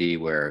 3D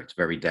where it's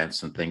very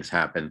dense and things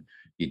happen.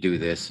 You do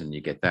this and you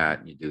get that,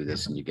 and you do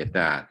this and you get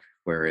that.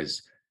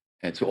 Whereas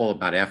it's all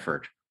about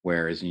effort.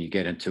 Whereas when you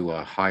get into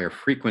a higher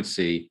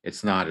frequency,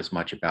 it's not as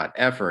much about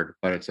effort,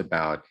 but it's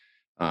about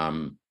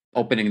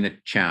opening the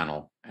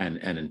channel and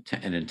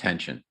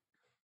intention.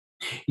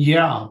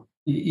 Yeah,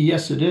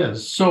 yes, it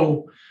is.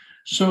 So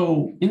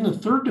in the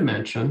third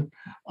dimension,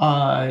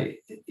 it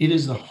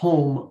is the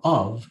home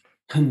of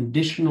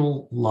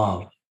conditional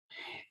love.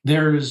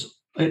 This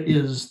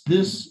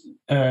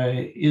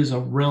is a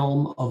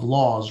realm of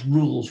laws,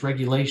 rules,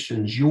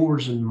 regulations,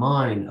 yours and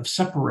mine, of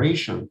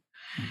separation.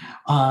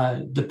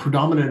 The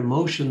predominant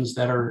emotions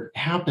that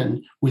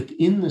happen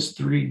within this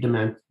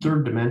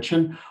third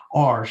dimension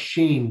are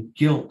shame,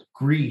 guilt,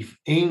 grief,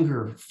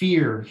 anger,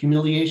 fear,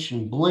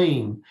 humiliation,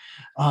 blame,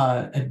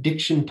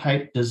 addiction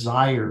type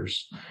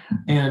desires,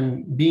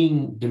 and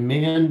being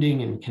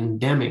demanding and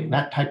condemning.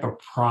 That type of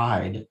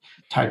pride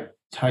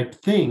type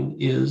thing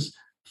is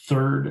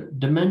third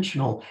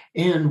dimensional.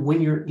 And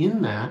when you're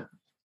in that,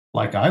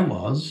 like I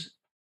was,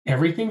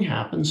 everything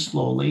happens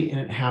slowly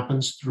and it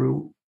happens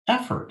through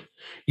effort.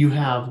 You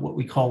have what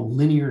we call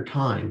linear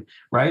time,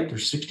 right?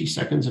 There's 60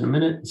 seconds in a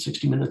minute and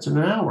 60 minutes in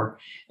an hour.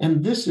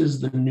 And this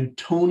is the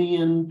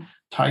Newtonian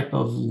type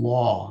of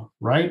law,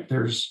 right?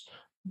 There's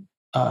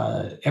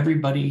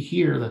everybody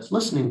here that's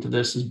listening to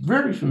this is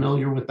very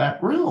familiar with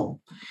that realm.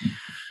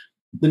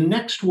 The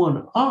next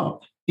one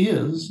up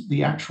is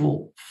the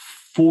actual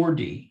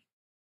 4D.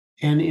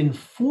 And in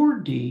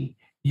 4D,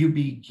 you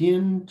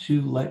begin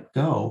to let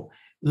go.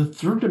 The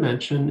third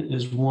dimension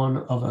is one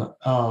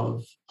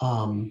of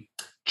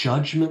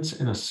judgments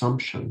and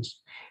assumptions.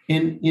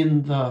 And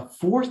in the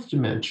fourth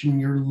dimension,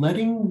 you're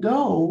letting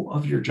go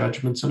of your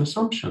judgments and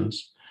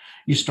assumptions.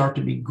 You start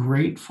to be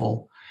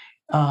grateful.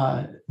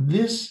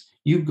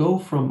 You go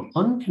from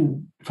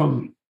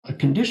a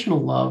conditional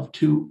love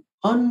to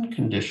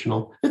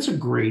unconditional. It's a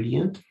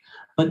gradient,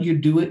 but you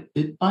do it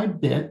bit by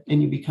bit,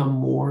 and you become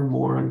more and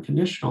more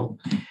unconditional.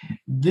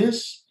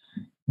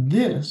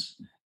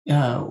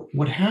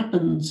 What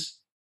happens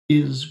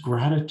is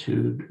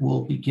gratitude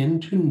will begin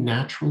to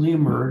naturally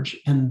emerge,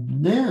 and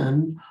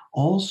then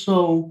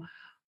also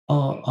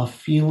a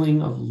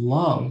feeling of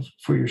love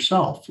for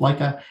yourself,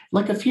 like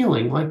a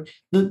feeling, like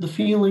the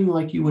feeling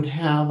like you would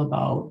have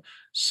about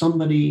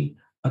somebody,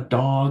 a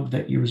dog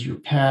that was your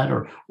pet,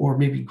 or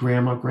maybe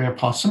grandma,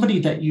 grandpa, somebody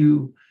that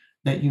you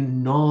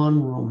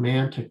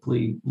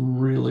non-romantically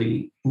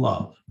really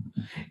love.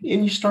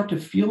 And you start to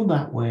feel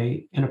that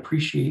way and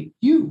appreciate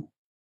you.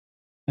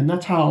 And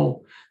that's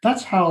how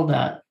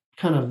that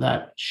kind of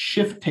that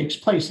shift takes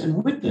place.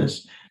 And with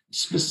this,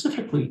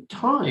 specifically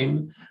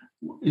time,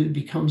 it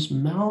becomes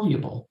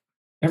malleable.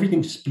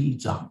 Everything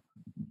speeds up.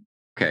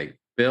 Okay.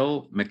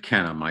 Bill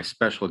McKenna, my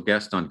special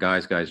guest on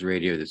Guys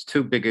Radio. There's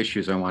two big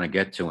issues I want to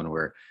get to, and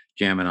we're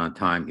jamming on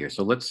time here.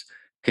 So let's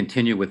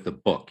continue with the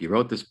book. You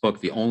wrote this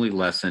book, The Only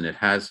Lesson. It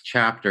has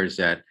chapters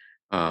that,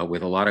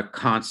 with a lot of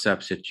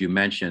concepts that you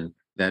mentioned,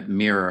 that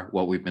mirror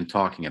what we've been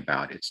talking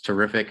about. It's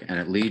terrific, and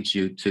it leads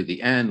you to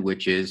the end,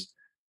 which is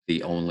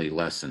the only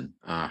lesson.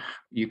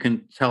 You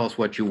can tell us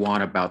what you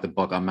want about the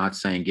book. I'm not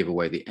saying give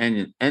away the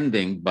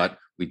ending, but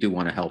we do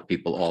want to help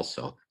people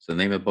also. So the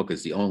name of the book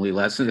is The Only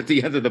Lesson. At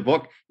the end of the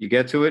book, you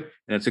get to it,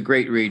 and it's a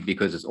great read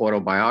because it's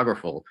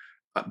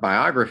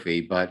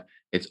biography, but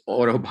it's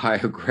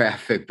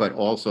autobiographic, but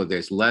also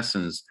there's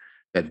lessons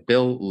that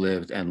Bill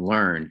lived and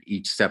learned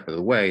each step of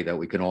the way that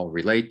we can all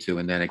relate to,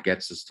 and then it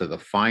gets us to the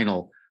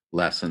final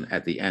lesson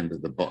at the end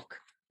of the book.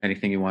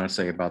 Anything you want to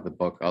say about the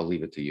book? I'll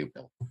leave it to you,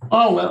 Bill.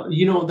 Oh, well,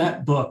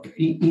 that book,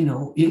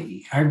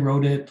 I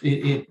wrote it.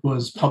 It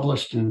was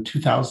published in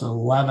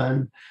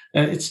 2011.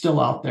 It's still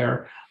out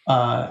there.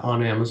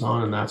 on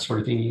Amazon and that sort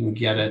of thing. You can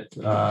get it,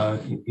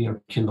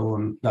 Kindle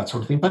and that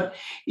sort of thing. But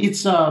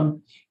it's,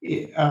 I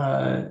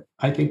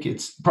think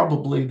it's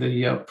probably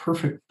the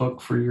perfect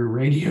book for your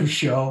radio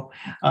show.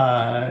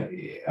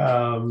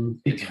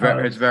 It's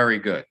very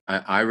good.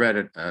 I read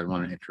it. I don't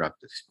want to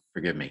interrupt this.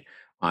 Forgive me.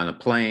 On a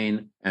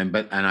plane, and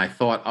I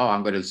thought, oh,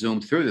 I'm going to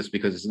zoom through this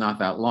because it's not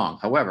that long.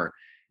 However,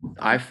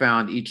 I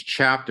found each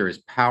chapter is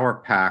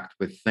power packed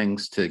with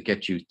things to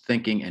get you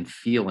thinking and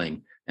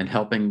feeling and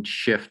helping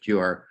shift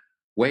your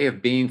way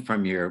of being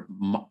from your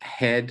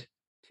head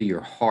to your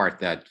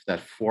heart. That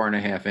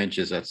 4.5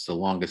 inches. That's the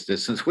longest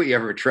distance we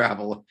ever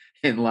travel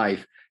in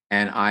life.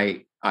 And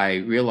I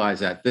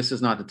realized that this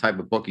is not the type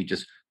of book you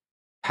just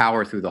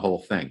power through the whole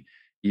thing.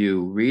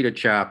 You read a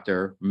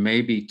chapter,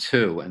 maybe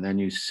two, and then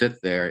you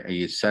sit there and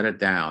you set it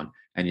down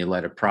and you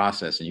let it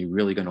process, and you're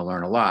really going to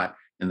learn a lot.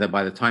 And then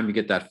by the time you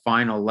get that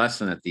final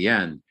lesson at the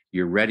end,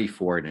 you're ready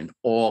for it, and it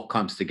all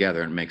comes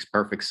together and makes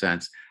perfect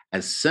sense.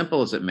 As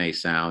simple as it may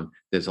sound,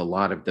 there's a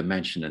lot of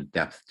dimension and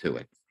depth to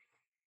it.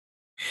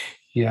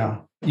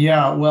 Yeah.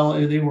 Well,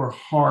 they were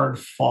hard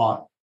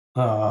fought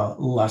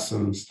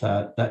lessons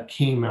that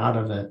came out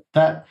of it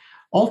that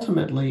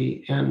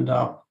ultimately end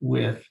up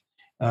with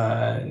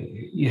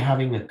you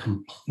having a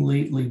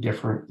completely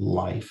different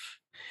life.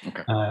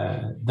 Okay.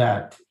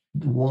 That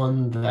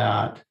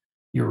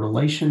your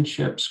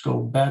relationships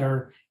go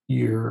better,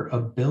 your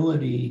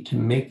ability to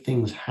make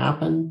things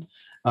happen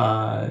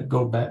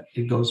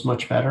it goes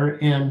much better,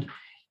 and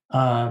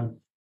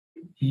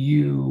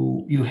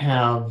you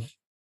have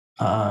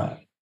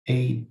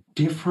a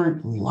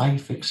different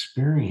life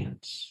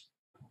experience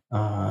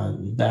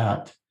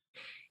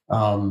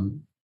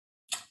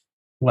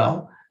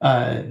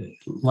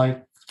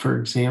like, for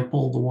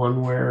example, the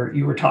one where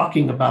you were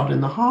talking about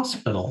in the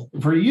hospital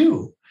for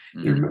you,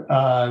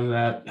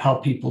 that how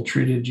people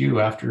treated you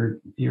after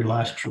your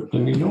last trip to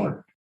New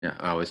York. Yeah,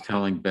 I was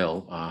telling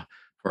Bill,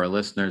 for our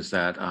listeners,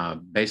 that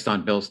based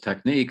on Bill's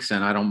techniques,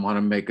 and I don't want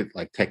to make it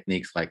like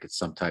techniques like it's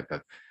some type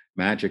of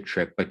magic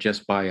trick, but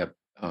just by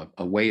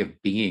a way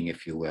of being,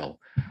 if you will.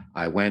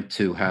 I went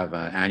to have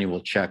an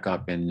annual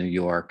checkup in New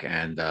York,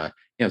 and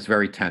it's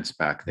very tense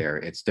back there.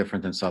 It's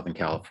different than Southern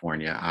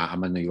California.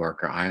 I'm a New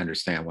Yorker. I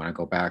understand when I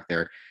go back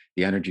there,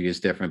 the energy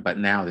is different, but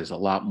now there's a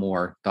lot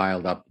more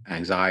dialed up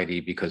anxiety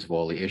because of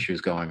all the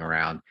issues going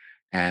around.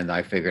 And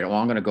I figured,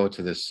 I'm going to go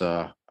to this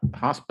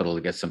hospital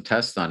to get some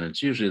tests done. And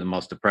it's usually the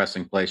most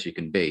depressing place you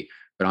can be,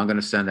 but I'm going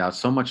to send out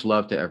so much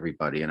love to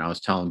everybody. And I was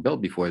telling Bill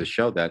before the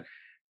show that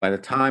by the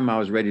time I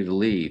was ready to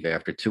leave,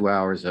 after 2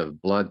 hours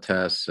of blood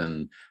tests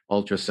and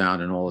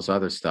ultrasound and all this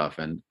other stuff,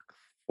 and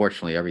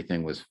fortunately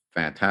everything was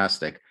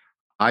fantastic,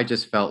 I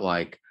just felt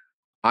like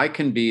I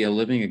can be a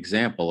living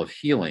example of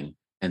healing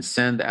and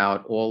send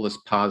out all this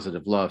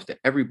positive love to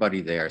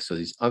everybody there. So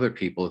these other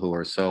people who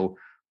are so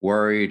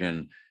worried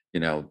and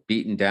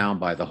beaten down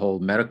by the whole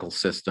medical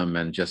system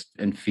and just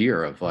in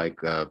fear of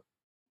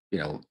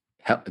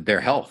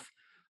their health,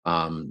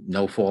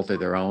 no fault of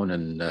their own.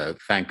 And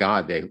thank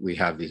God we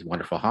have these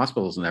wonderful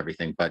hospitals and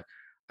everything. But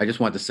I just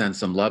want to send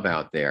some love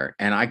out there,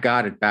 and I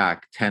got it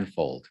back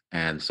tenfold.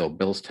 And so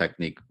Bill's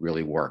technique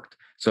really worked.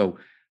 So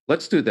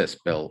let's do this,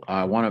 Bill.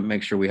 I want to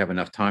make sure we have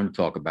enough time to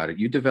talk about it.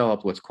 You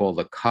developed what's called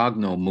the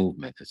Cogno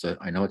movement.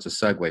 I know it's a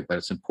segue, but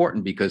it's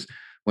important because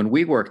when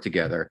we work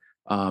together,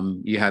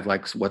 you had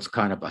like what's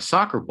kind of a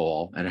soccer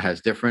ball, and it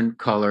has different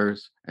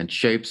colors and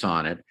shapes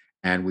on it.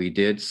 And we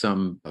did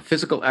some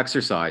physical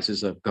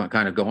exercises of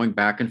kind of going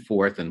back and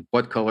forth, and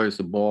what color is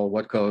the ball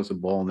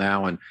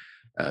now, and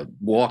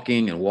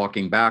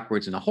walking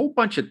backwards, and a whole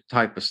bunch of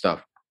type of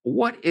stuff.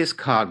 What is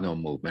Cogno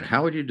movement?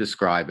 How would you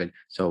describe it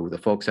so the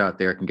folks out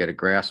there can get a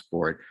grasp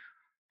for it?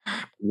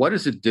 What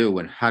does it do,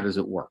 and how does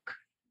it work?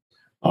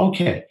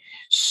 Okay,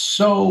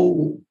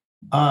 so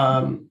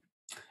Cogno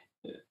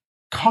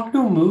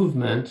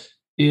movement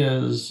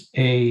is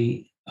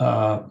a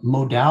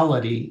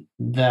modality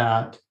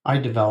that I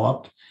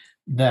developed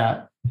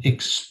that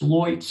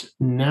exploits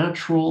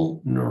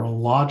natural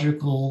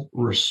neurological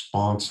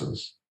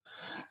responses.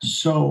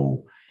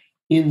 So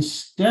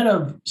instead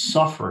of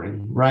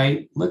suffering,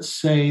 right, let's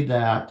say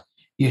that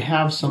you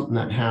have something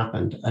that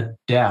happened, a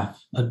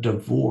death, a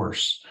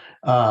divorce,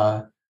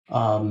 you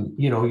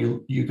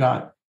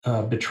got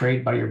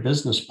betrayed by your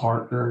business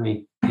partner,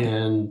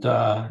 and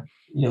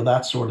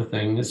that sort of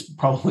thing is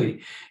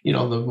probably,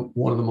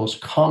 one of the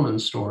most common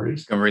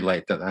stories. I can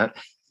relate to that.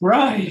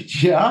 Right.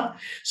 Yeah.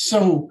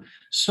 So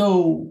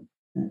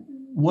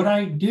what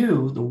I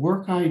do, the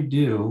work I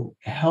do,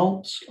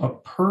 helps a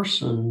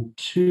person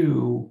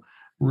to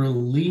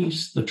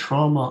release the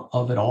trauma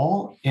of it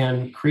all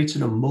and creates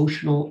an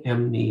emotional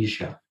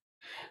amnesia.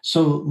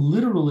 So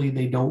literally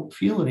they don't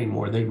feel it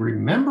anymore. They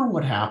remember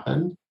what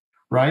happened,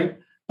 right?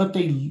 But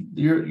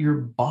your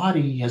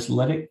body has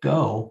let it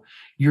go.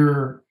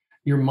 Your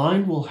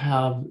mind will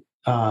have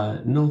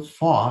no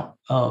thought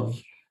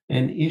of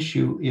an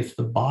issue if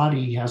the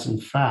body has in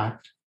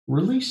fact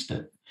released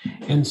it.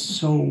 And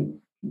so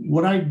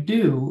what I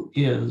do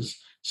is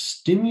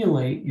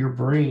stimulate your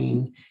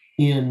brain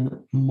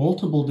in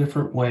multiple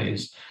different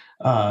ways.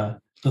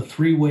 The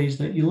three ways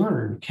that you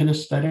learn: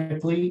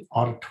 kinesthetically,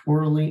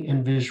 auditorily,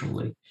 and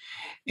visually.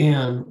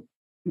 And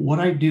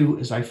what I do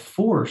is I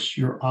force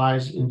your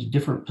eyes into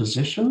different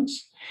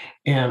positions,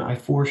 and I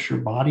force your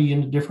body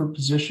into different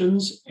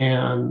positions.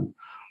 And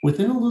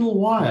within a little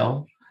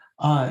while,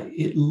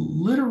 it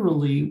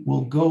literally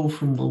will go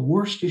from the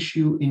worst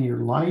issue in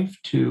your life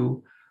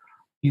to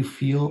you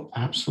feel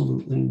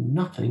absolutely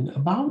nothing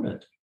about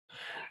it.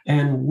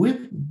 And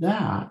with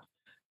that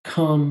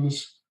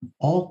comes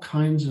all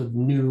kinds of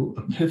new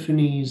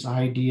epiphanies,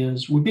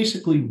 ideas. We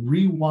basically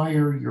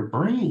rewire your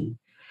brain.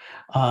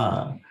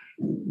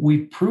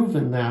 We've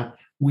proven that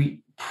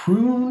we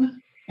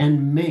prune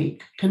and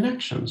make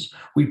connections.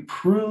 We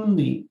prune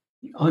the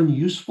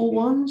unuseful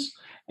ones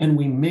and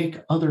we make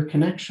other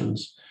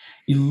connections.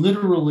 You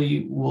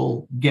literally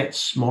will get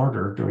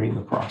smarter during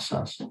the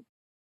process.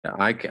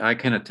 I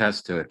can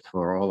attest to it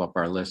for all of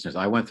our listeners.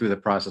 I went through the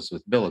process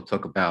with Bill. It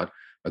took about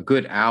a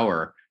good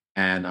hour.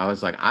 And I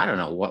was like, I don't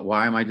know,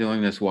 why am I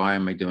doing this? Why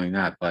am I doing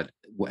that? But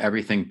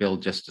everything Bill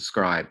just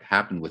described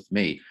happened with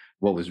me.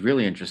 What was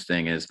really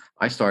interesting is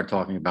I started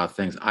talking about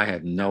things I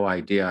had no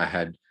idea I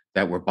had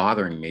that were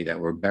bothering me, that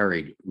were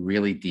buried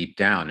really deep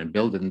down. And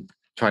Bill didn't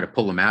try to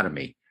pull them out of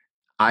me.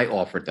 I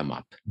offered them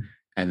up.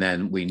 And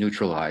then we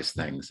neutralized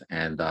things.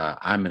 And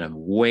I'm in a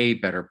way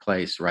better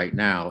place right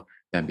now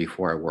than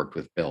before I worked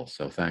with Bill.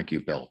 So thank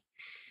you, Bill.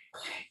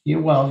 Yeah,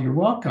 well, you're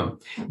welcome.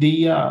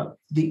 The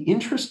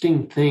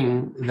interesting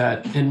thing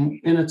that,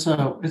 and it's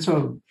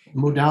a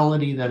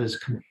modality that is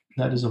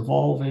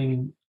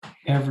evolving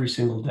every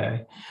single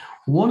day.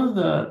 One of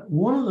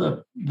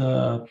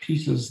the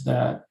pieces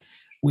that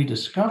we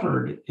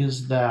discovered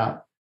is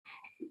that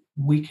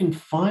we can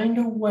find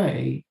a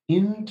way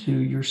into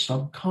your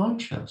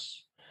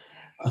subconscious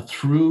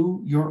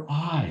through your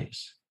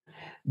eyes,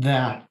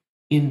 that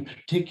in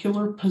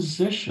particular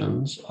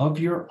positions of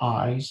your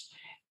eyes,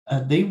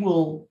 they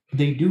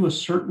do a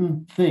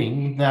certain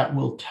thing that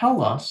will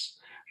tell us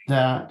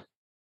that,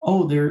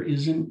 oh, there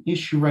is an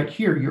issue right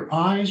here. Your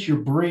eyes, your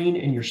brain,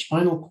 and your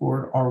spinal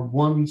cord are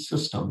one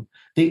system.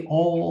 They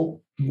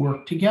all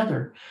work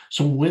together.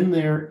 So when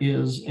there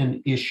is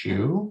an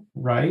issue,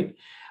 right,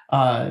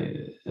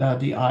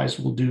 the eyes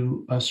will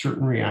do a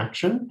certain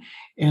reaction,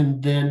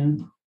 and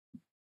then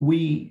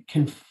we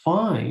can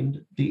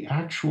find the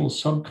actual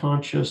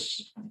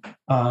subconscious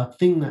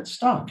thing that's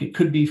stuck. It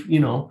could be,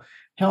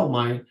 hell,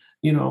 my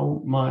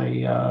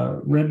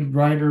Red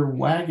Ryder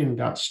wagon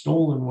got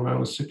stolen when I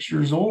was 6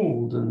 years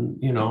old,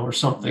 and or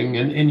something,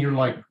 and you're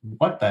like,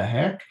 what the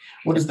heck?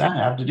 What does that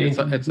have to do?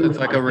 It's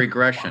like a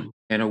regression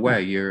in a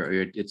way.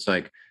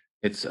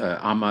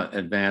 I'm an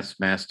advanced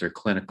master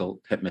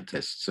clinical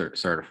hypnotist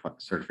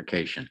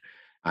certification.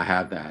 I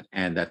have that,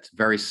 and that's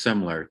very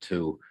similar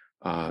to.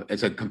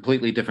 It's a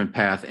completely different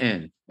path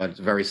in, but it's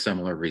a very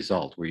similar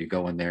result where you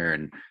go in there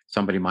and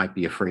somebody might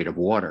be afraid of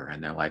water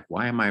and they're like,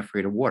 why am I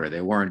afraid of water?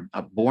 They weren't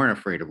born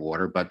afraid of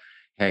water, but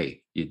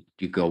hey, you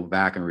go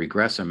back and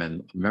regress them.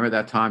 And remember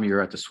that time you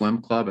were at the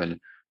swim club and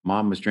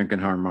mom was drinking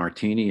her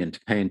martini and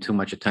paying too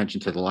much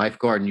attention to the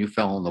lifeguard and you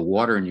fell in the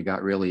water and you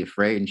got really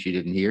afraid and she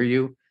didn't hear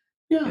you?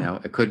 Yeah.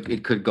 It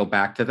could go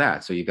back to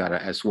that. So you got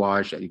to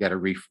assuage, you got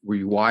to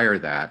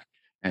rewire that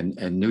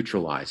and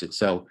neutralize it.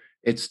 So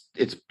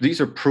these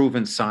are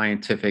proven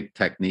scientific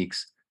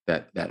techniques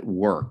that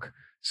work.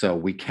 So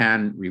we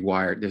can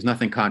rewire. There's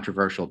nothing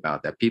controversial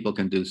about that. People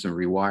can do some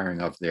rewiring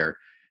of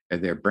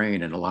their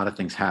brain, and a lot of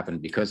things happen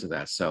because of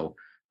that. So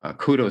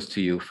kudos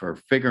to you for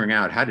figuring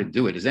out how to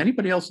do it. Is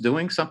anybody else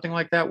doing something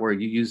like that where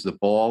you use the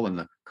ball and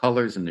the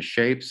colors and the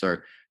shapes,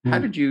 or how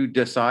did you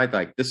decide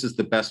like this is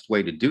the best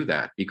way to do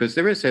that? Because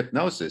there is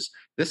hypnosis.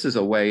 This is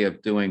a way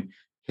of doing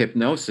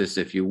hypnosis,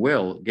 if you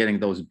will, getting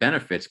those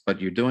benefits,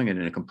 but you're doing it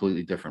in a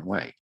completely different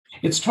way.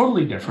 It's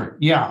totally different.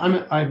 Yeah,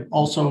 I'm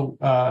also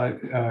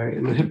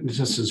in the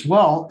hypnotist as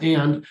well,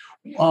 and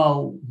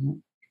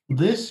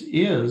this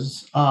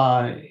is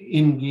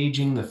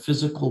engaging the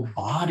physical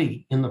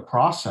body in the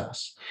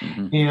process.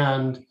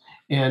 Mm-hmm.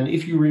 And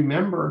if you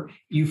remember,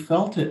 you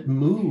felt it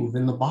move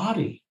in the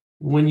body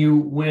when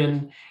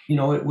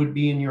it would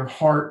be in your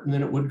heart and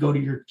then it would go to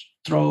your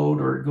throat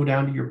or go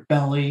down to your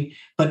belly,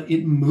 but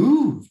it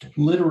moved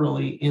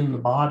literally in the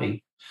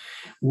body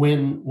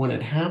when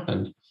it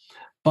happened.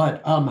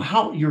 But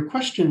how your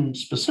question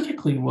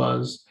specifically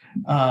was,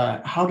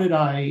 how did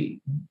I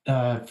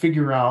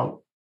figure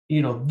out,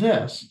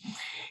 this?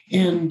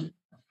 And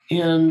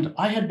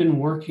I had been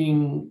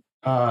working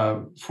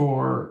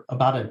for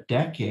about a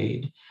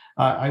decade.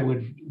 I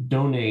would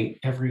donate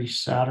every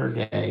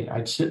Saturday.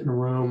 I'd sit in a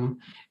room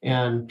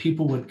and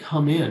people would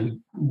come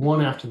in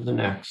one after the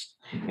next,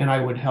 and I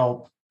would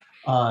help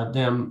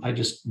them.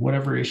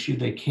 Whatever issue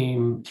they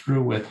came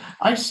through with.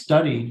 I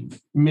studied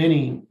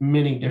many,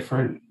 many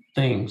different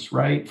things,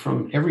 right?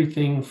 From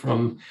everything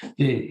from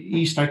the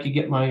East I could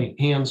get my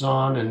hands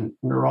on, and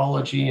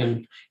neurology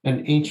and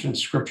ancient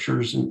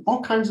scriptures and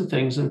all kinds of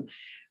things. And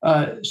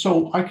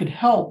so I could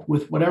help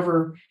with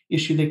whatever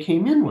issue they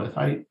came in with.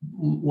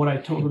 What I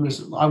told them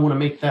is I want to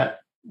make that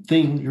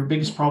your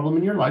biggest problem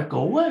in your life go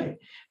away.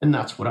 And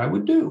that's what I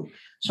would do.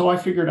 So I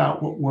figured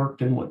out what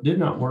worked and what did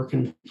not work.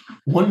 And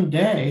one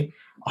day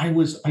I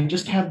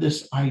just had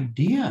this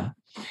idea,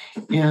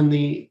 and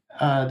the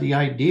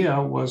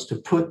idea was to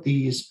put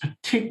these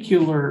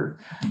particular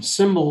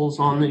symbols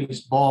on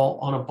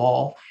a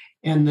ball,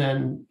 and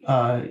then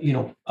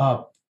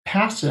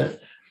pass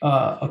it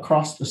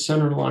across the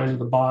center line of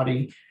the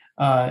body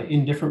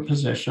in different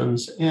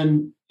positions,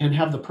 and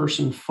have the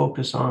person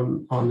focus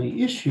on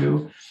the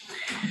issue.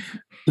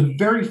 The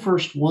very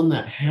first one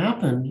that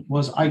happened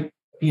was I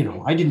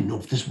didn't know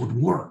if this would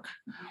work.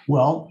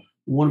 Well,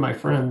 one of my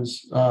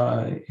friends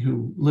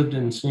who lived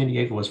in San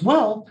Diego as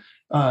well,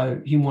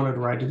 he wanted to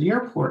ride to the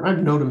airport.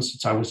 I've known him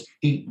since I was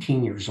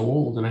 18 years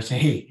old. And I say,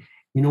 hey,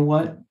 you know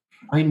what?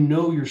 I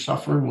know you're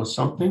suffering with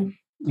something,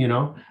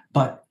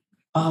 but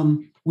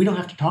we don't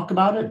have to talk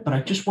about it, but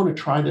I just want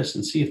to try this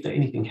and see if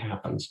anything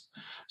happens.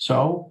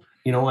 So,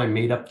 I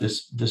made up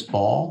this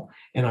ball,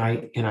 and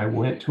I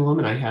went to him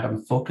and I had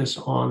him focus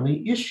on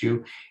the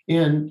issue,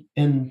 and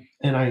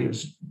I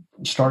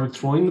started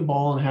throwing the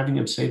ball and having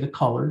him say the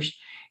colors.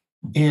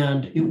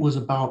 And it was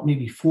about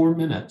maybe 4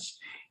 minutes,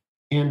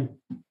 and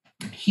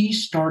he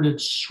started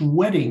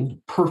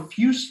sweating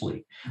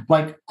profusely,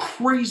 like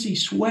crazy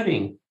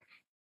sweating.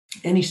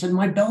 And he said,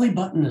 my belly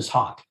button is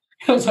hot.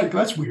 I was like,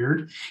 that's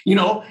weird,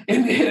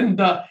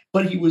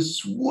 but he was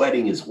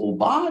sweating his whole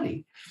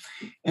body.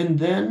 And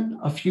then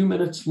a few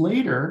minutes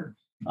later,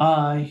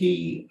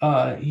 he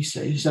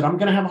said, I'm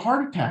going to have a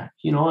heart attack,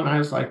 and I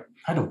was like,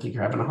 I don't think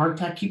you're having a heart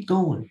attack. Keep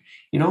going.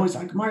 It's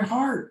like my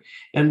heart.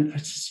 And I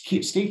just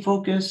stay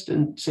focused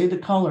and say the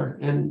color.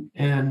 And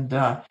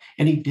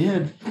he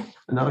did.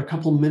 Another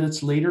couple of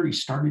minutes later, he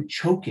started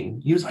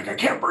choking. He was like, I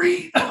can't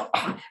breathe.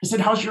 I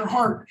said, how's your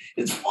heart?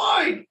 It's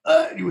fine.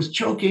 He was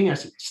choking. I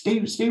said,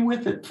 stay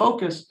with it.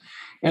 Focus.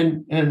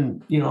 And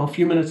a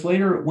few minutes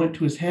later, it went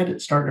to his head.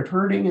 It started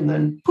hurting. And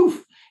then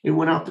poof, it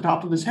went out the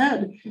top of his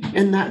head.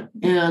 And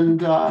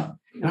I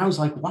was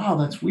like, wow,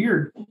 that's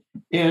weird.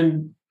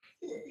 And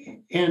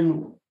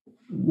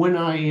when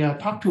I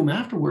talked to him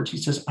afterwards, he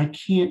says, I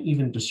can't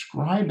even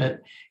describe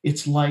it.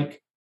 It's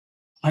like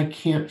I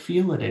can't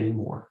feel it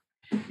anymore.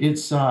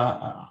 It's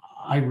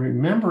I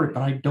remember it,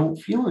 but I don't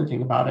feel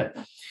anything about it.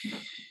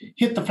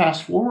 Hit the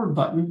fast forward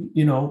button,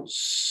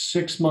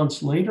 6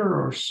 months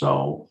later or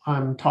so,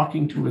 I'm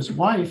talking to his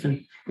wife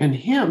and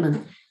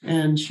him,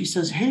 and she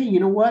says, hey, you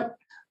know what?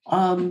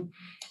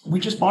 We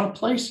just bought a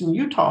place in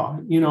Utah,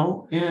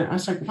 and I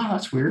was like, wow,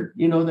 that's weird,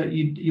 that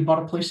you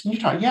bought a place in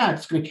Utah. Yeah,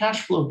 it's going to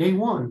cash flow day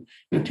one,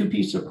 2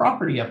 pieces of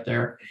property up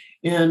there.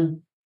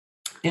 And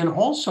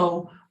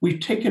also we've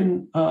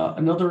taken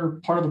another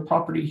part of the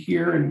property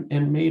here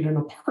and made an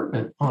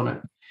apartment on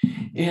it.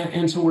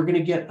 And so we're going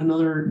to get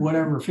another,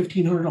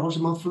 $1,500 a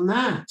month from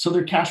that. So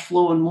they're cash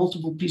flowing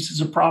multiple pieces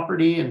of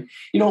property, and,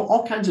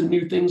 all kinds of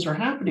new things are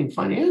happening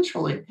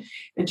financially.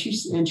 And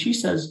she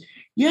says,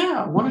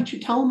 yeah, why don't you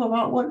tell them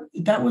about what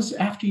that was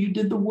after you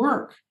did the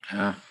work?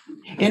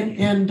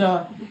 And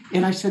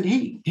I said,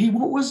 hey,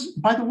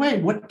 by the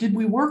way, what did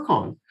we work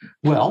on?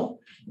 Well,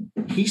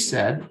 he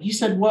said,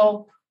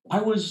 well, I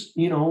was,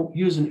 he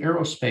was in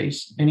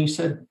aerospace, and he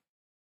said,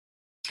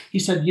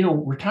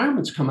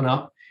 retirement's coming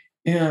up,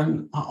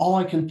 and all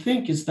I can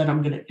think is that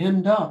I'm going to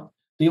end up,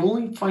 the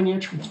only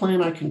financial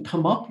plan I can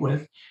come up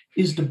with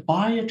is to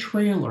buy a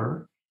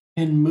trailer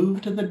and move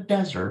to the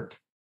desert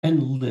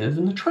and live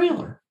in the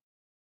trailer.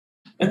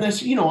 And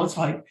this, it's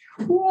like,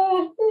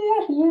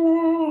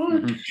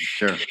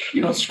 sure,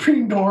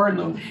 screen door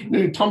and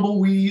the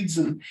tumbleweeds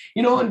and,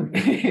 and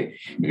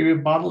maybe a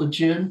bottle of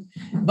gin.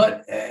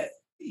 But,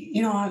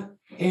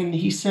 and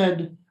he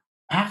said,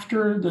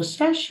 after the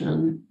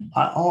session,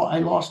 I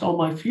lost all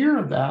my fear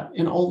of that.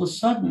 And all of a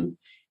sudden,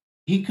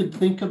 he could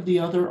think of the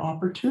other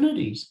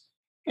opportunities.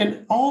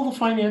 And all the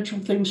financial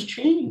things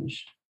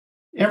changed.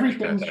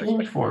 Everything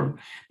changed for him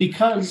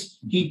because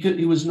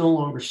he was no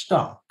longer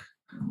stuck.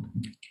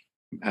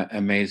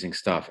 Amazing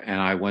stuff.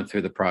 And I went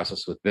through the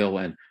process with Bill,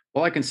 and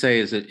all I can say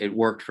is that it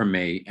worked for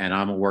me, and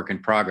I'm a work in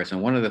progress.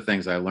 And one of the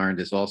things I learned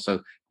is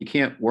also you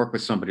can't work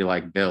with somebody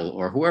like Bill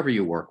or whoever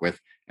you work with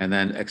and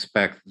then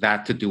expect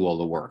that to do all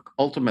the work.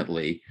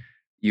 Ultimately,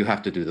 you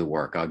have to do the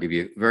work. I'll give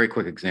you a very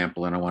quick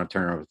example, and I want to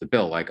turn it over to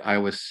Bill. Like, I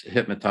was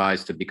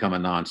hypnotized to become a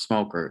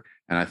non-smoker,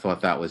 and I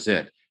thought that was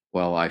it.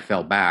 Well, I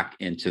fell back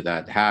into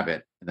that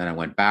habit, and then I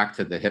went back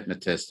to the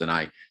hypnotist, and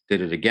I did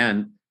it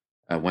again.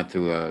 I went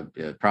through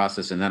a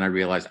process, and then I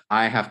realized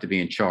I have to be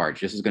in charge.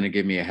 This is going to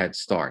give me a head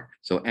start.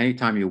 So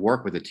anytime you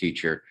work with a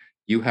teacher,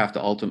 you have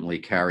to ultimately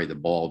carry the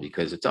ball,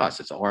 because it's us,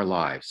 it's our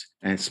lives.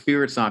 And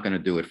spirit's not going to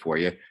do it for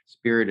you.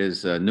 Spirit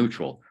is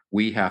neutral.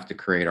 We have to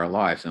create our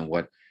lives. And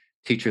what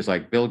teachers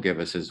like Bill give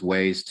us is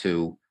ways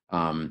to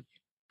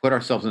put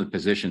ourselves in a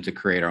position to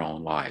create our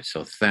own lives.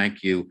 So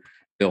thank you,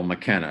 Bill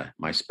McKenna,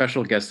 my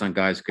special guest on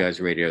Guys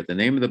Radio. The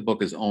name of the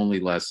book is The Only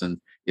Lesson,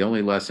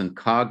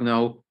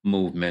 Cogno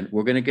Movement.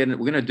 We're going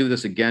to do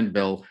this again,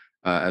 Bill,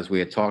 as we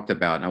had talked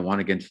about, and I want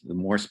to get into the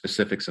more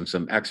specifics of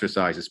some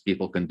exercises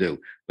people can do.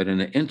 But in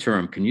the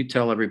interim, can you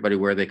tell everybody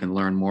where they can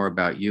learn more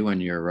about you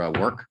and your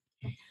work?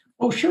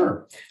 Oh,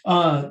 sure.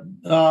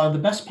 The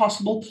best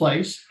possible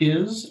place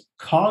is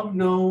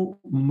Cogno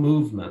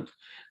Movement.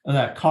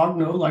 That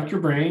Cogno, like your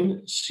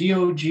brain,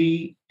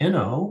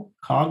 Cogno,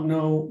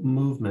 Cogno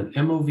Movement,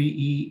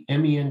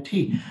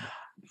 Movement.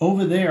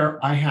 Over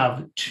there, I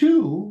have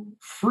 2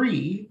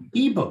 free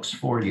ebooks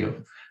for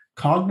you.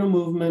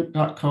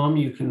 Cognomovement.com.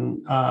 You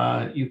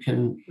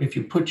can, if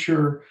you put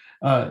your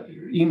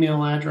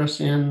email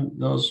address in,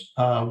 those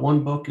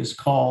one book is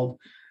called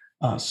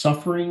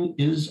Suffering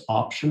is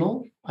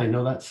Optional. I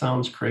know that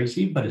sounds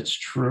crazy, but it's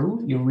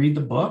true. You read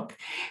the book.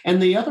 And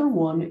the other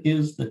one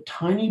is the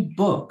tiny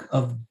book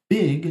of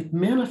big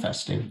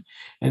manifesting.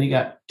 And you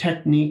got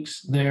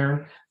techniques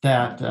there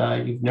that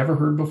you've never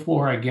heard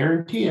before, I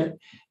guarantee it,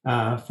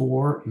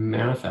 for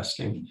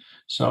manifesting.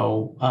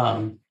 So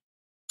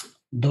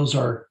those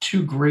are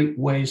 2 great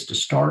ways to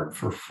start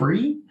for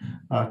free.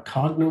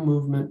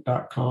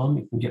 Cognomovement.com.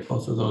 You can get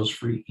both of those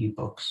free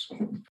ebooks.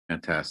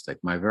 Fantastic.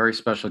 My very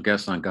special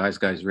guest on Guys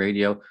Guys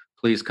Radio.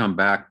 Please come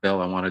back, Bill.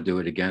 I want to do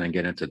it again and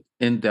get into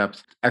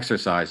in-depth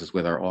exercises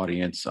with our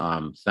audience.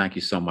 Thank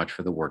you so much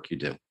for the work you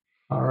do.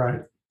 All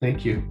right.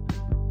 Thank you.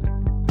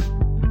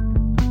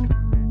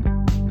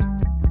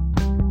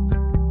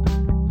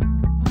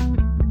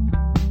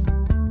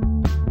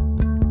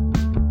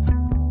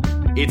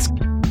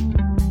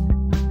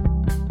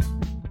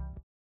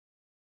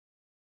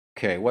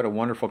 Okay, what a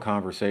wonderful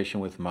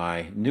conversation with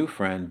my new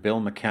friend, Bill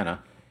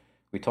McKenna.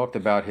 We talked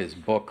about his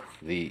book,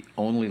 The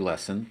Only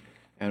Lesson,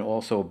 and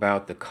also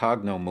about the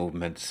Cogno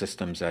Movement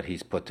systems that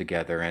he's put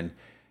together. And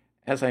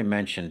as I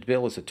mentioned,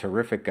 Bill is a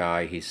terrific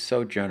guy. He's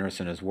so generous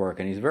in his work,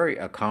 and he's a very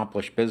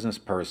accomplished business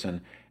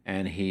person,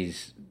 and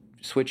he's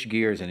switched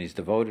gears and he's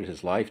devoted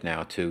his life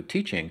now to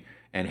teaching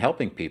and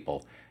helping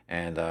people.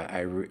 And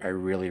I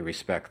really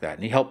respect that.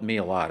 And he helped me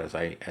a lot,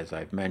 as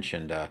I've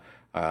mentioned.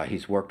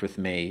 He's worked with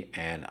me,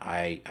 and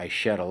I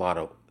shed a lot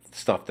of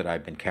stuff that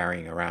I've been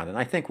carrying around, and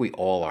I think we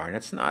all are, and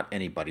it's not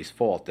anybody's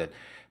fault,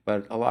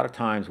 but a lot of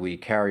times we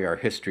carry our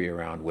history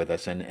around with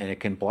us, and it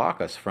can block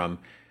us from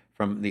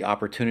the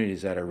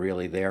opportunities that are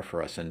really there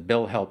for us. And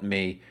Bill helped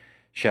me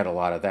shed a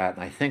lot of that,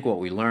 and I think what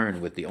we learned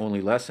with The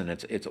Only Lesson,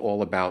 it's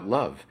all about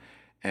love,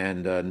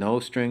 and no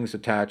strings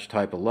attached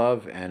type of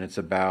love, and it's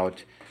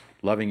about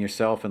loving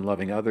yourself and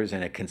loving others,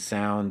 and it can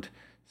sound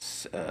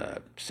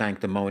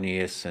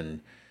sanctimonious and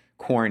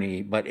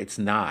corny, but it's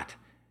not.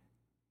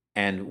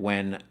 And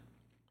when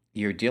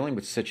you're dealing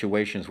with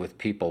situations with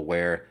people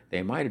where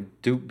they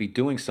might be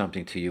doing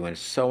something to you and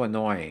it's so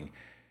annoying,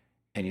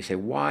 and you say,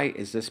 why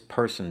is this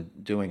person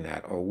doing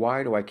that? Or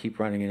why do I keep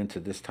running into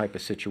this type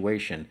of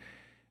situation?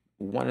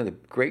 One of the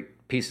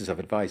great pieces of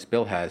advice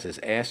Bill has is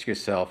ask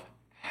yourself,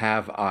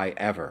 have I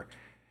ever?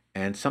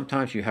 And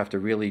sometimes you have to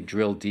really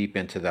drill deep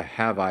into the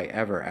have I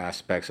ever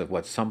aspects of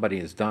what somebody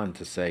has done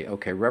to say,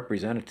 okay,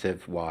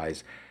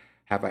 representative-wise,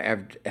 have I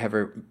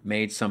ever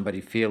made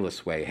somebody feel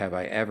this way? Have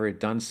I ever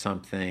done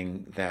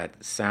something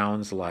that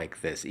sounds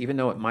like this? Even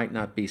though it might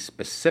not be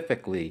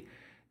specifically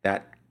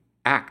that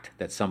act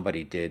that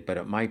somebody did, but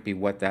it might be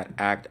what that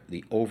act,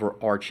 the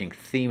overarching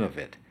theme of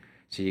it.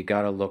 So you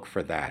got to look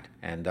for that.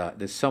 And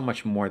there's so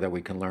much more that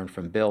we can learn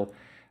from Bill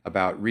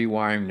about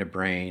rewiring the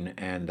brain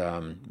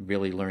and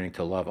really learning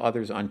to love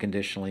others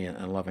unconditionally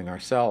and loving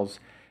ourselves.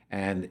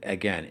 And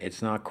again,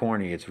 it's not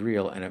corny, it's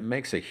real, and it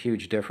makes a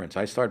huge difference.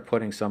 I started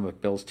putting some of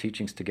Bill's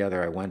teachings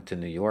together. I went to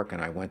New York and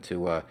I went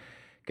to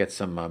get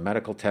some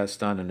medical tests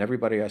done, and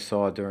everybody I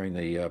saw during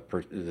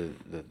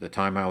the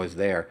time I was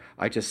there,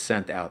 I just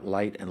sent out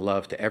light and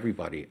love to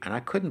everybody. And I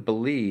couldn't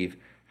believe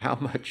how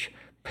much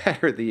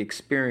better the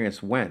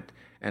experience went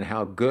and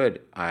how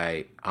good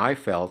I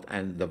felt,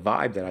 and the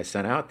vibe that I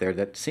sent out there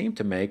that seemed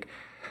to make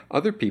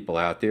other people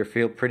out there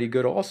feel pretty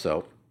good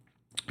also.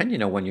 And, you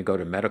know, when you go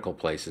to medical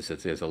places,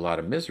 there's a lot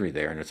of misery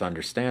there, and it's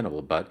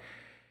understandable. But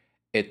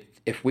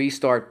if we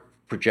start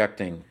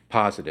projecting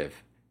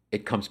positive,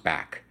 it comes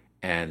back.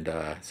 And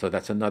so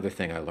that's another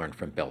thing I learned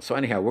from Bill. So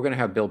anyhow, we're going to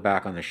have Bill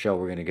back on the show.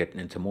 We're going to get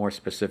into more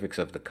specifics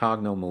of the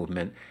Cogno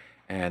movement,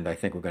 and I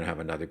think we're going to have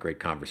another great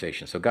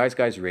conversation. So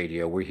Guys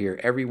Radio, we're here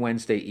every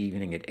Wednesday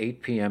evening at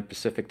 8 p.m.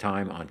 Pacific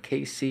time on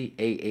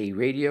KCAA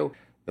Radio.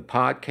 The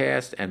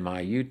podcast and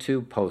my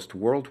YouTube post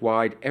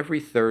worldwide every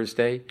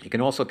Thursday. You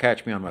can also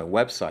catch me on my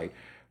website,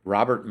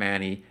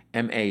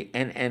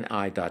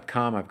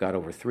 robertmanni.com. I've got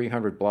over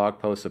 300 blog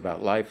posts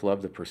about life,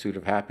 love, the pursuit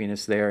of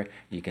happiness there.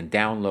 You can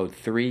download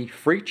 3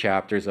 free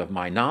chapters of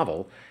my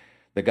novel,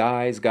 The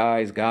Guy's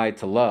Guide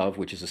to Love,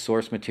 which is a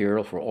source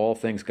material for all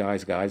things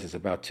Guys. It's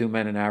about 2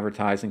 men in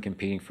advertising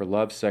competing for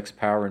love, sex,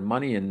 power, and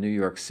money in New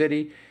York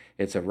City.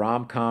 It's a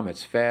rom-com.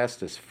 It's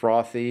fast. It's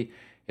frothy.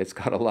 It's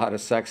got a lot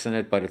of sex in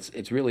it, but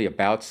it's really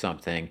about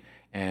something.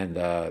 And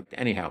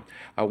anyhow,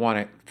 I want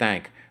to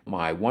thank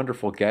my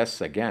wonderful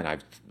guests. Again,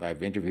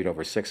 I've interviewed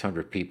over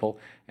 600 people,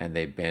 and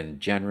they've been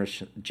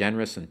generous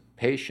and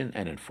patient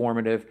and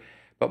informative.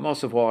 But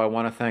most of all, I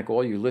want to thank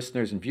all you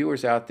listeners and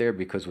viewers out there,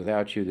 because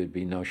without you, there'd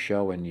be no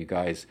show, and you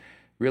guys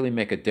really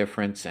make a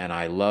difference. And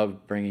I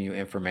love bringing you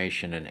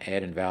information and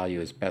adding value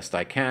as best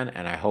I can,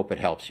 and I hope it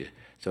helps you.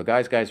 So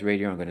Guys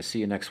Radio, I'm going to see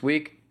you next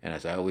week. And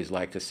as I always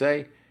like to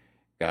say,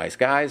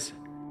 guys,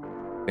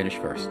 finish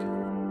first.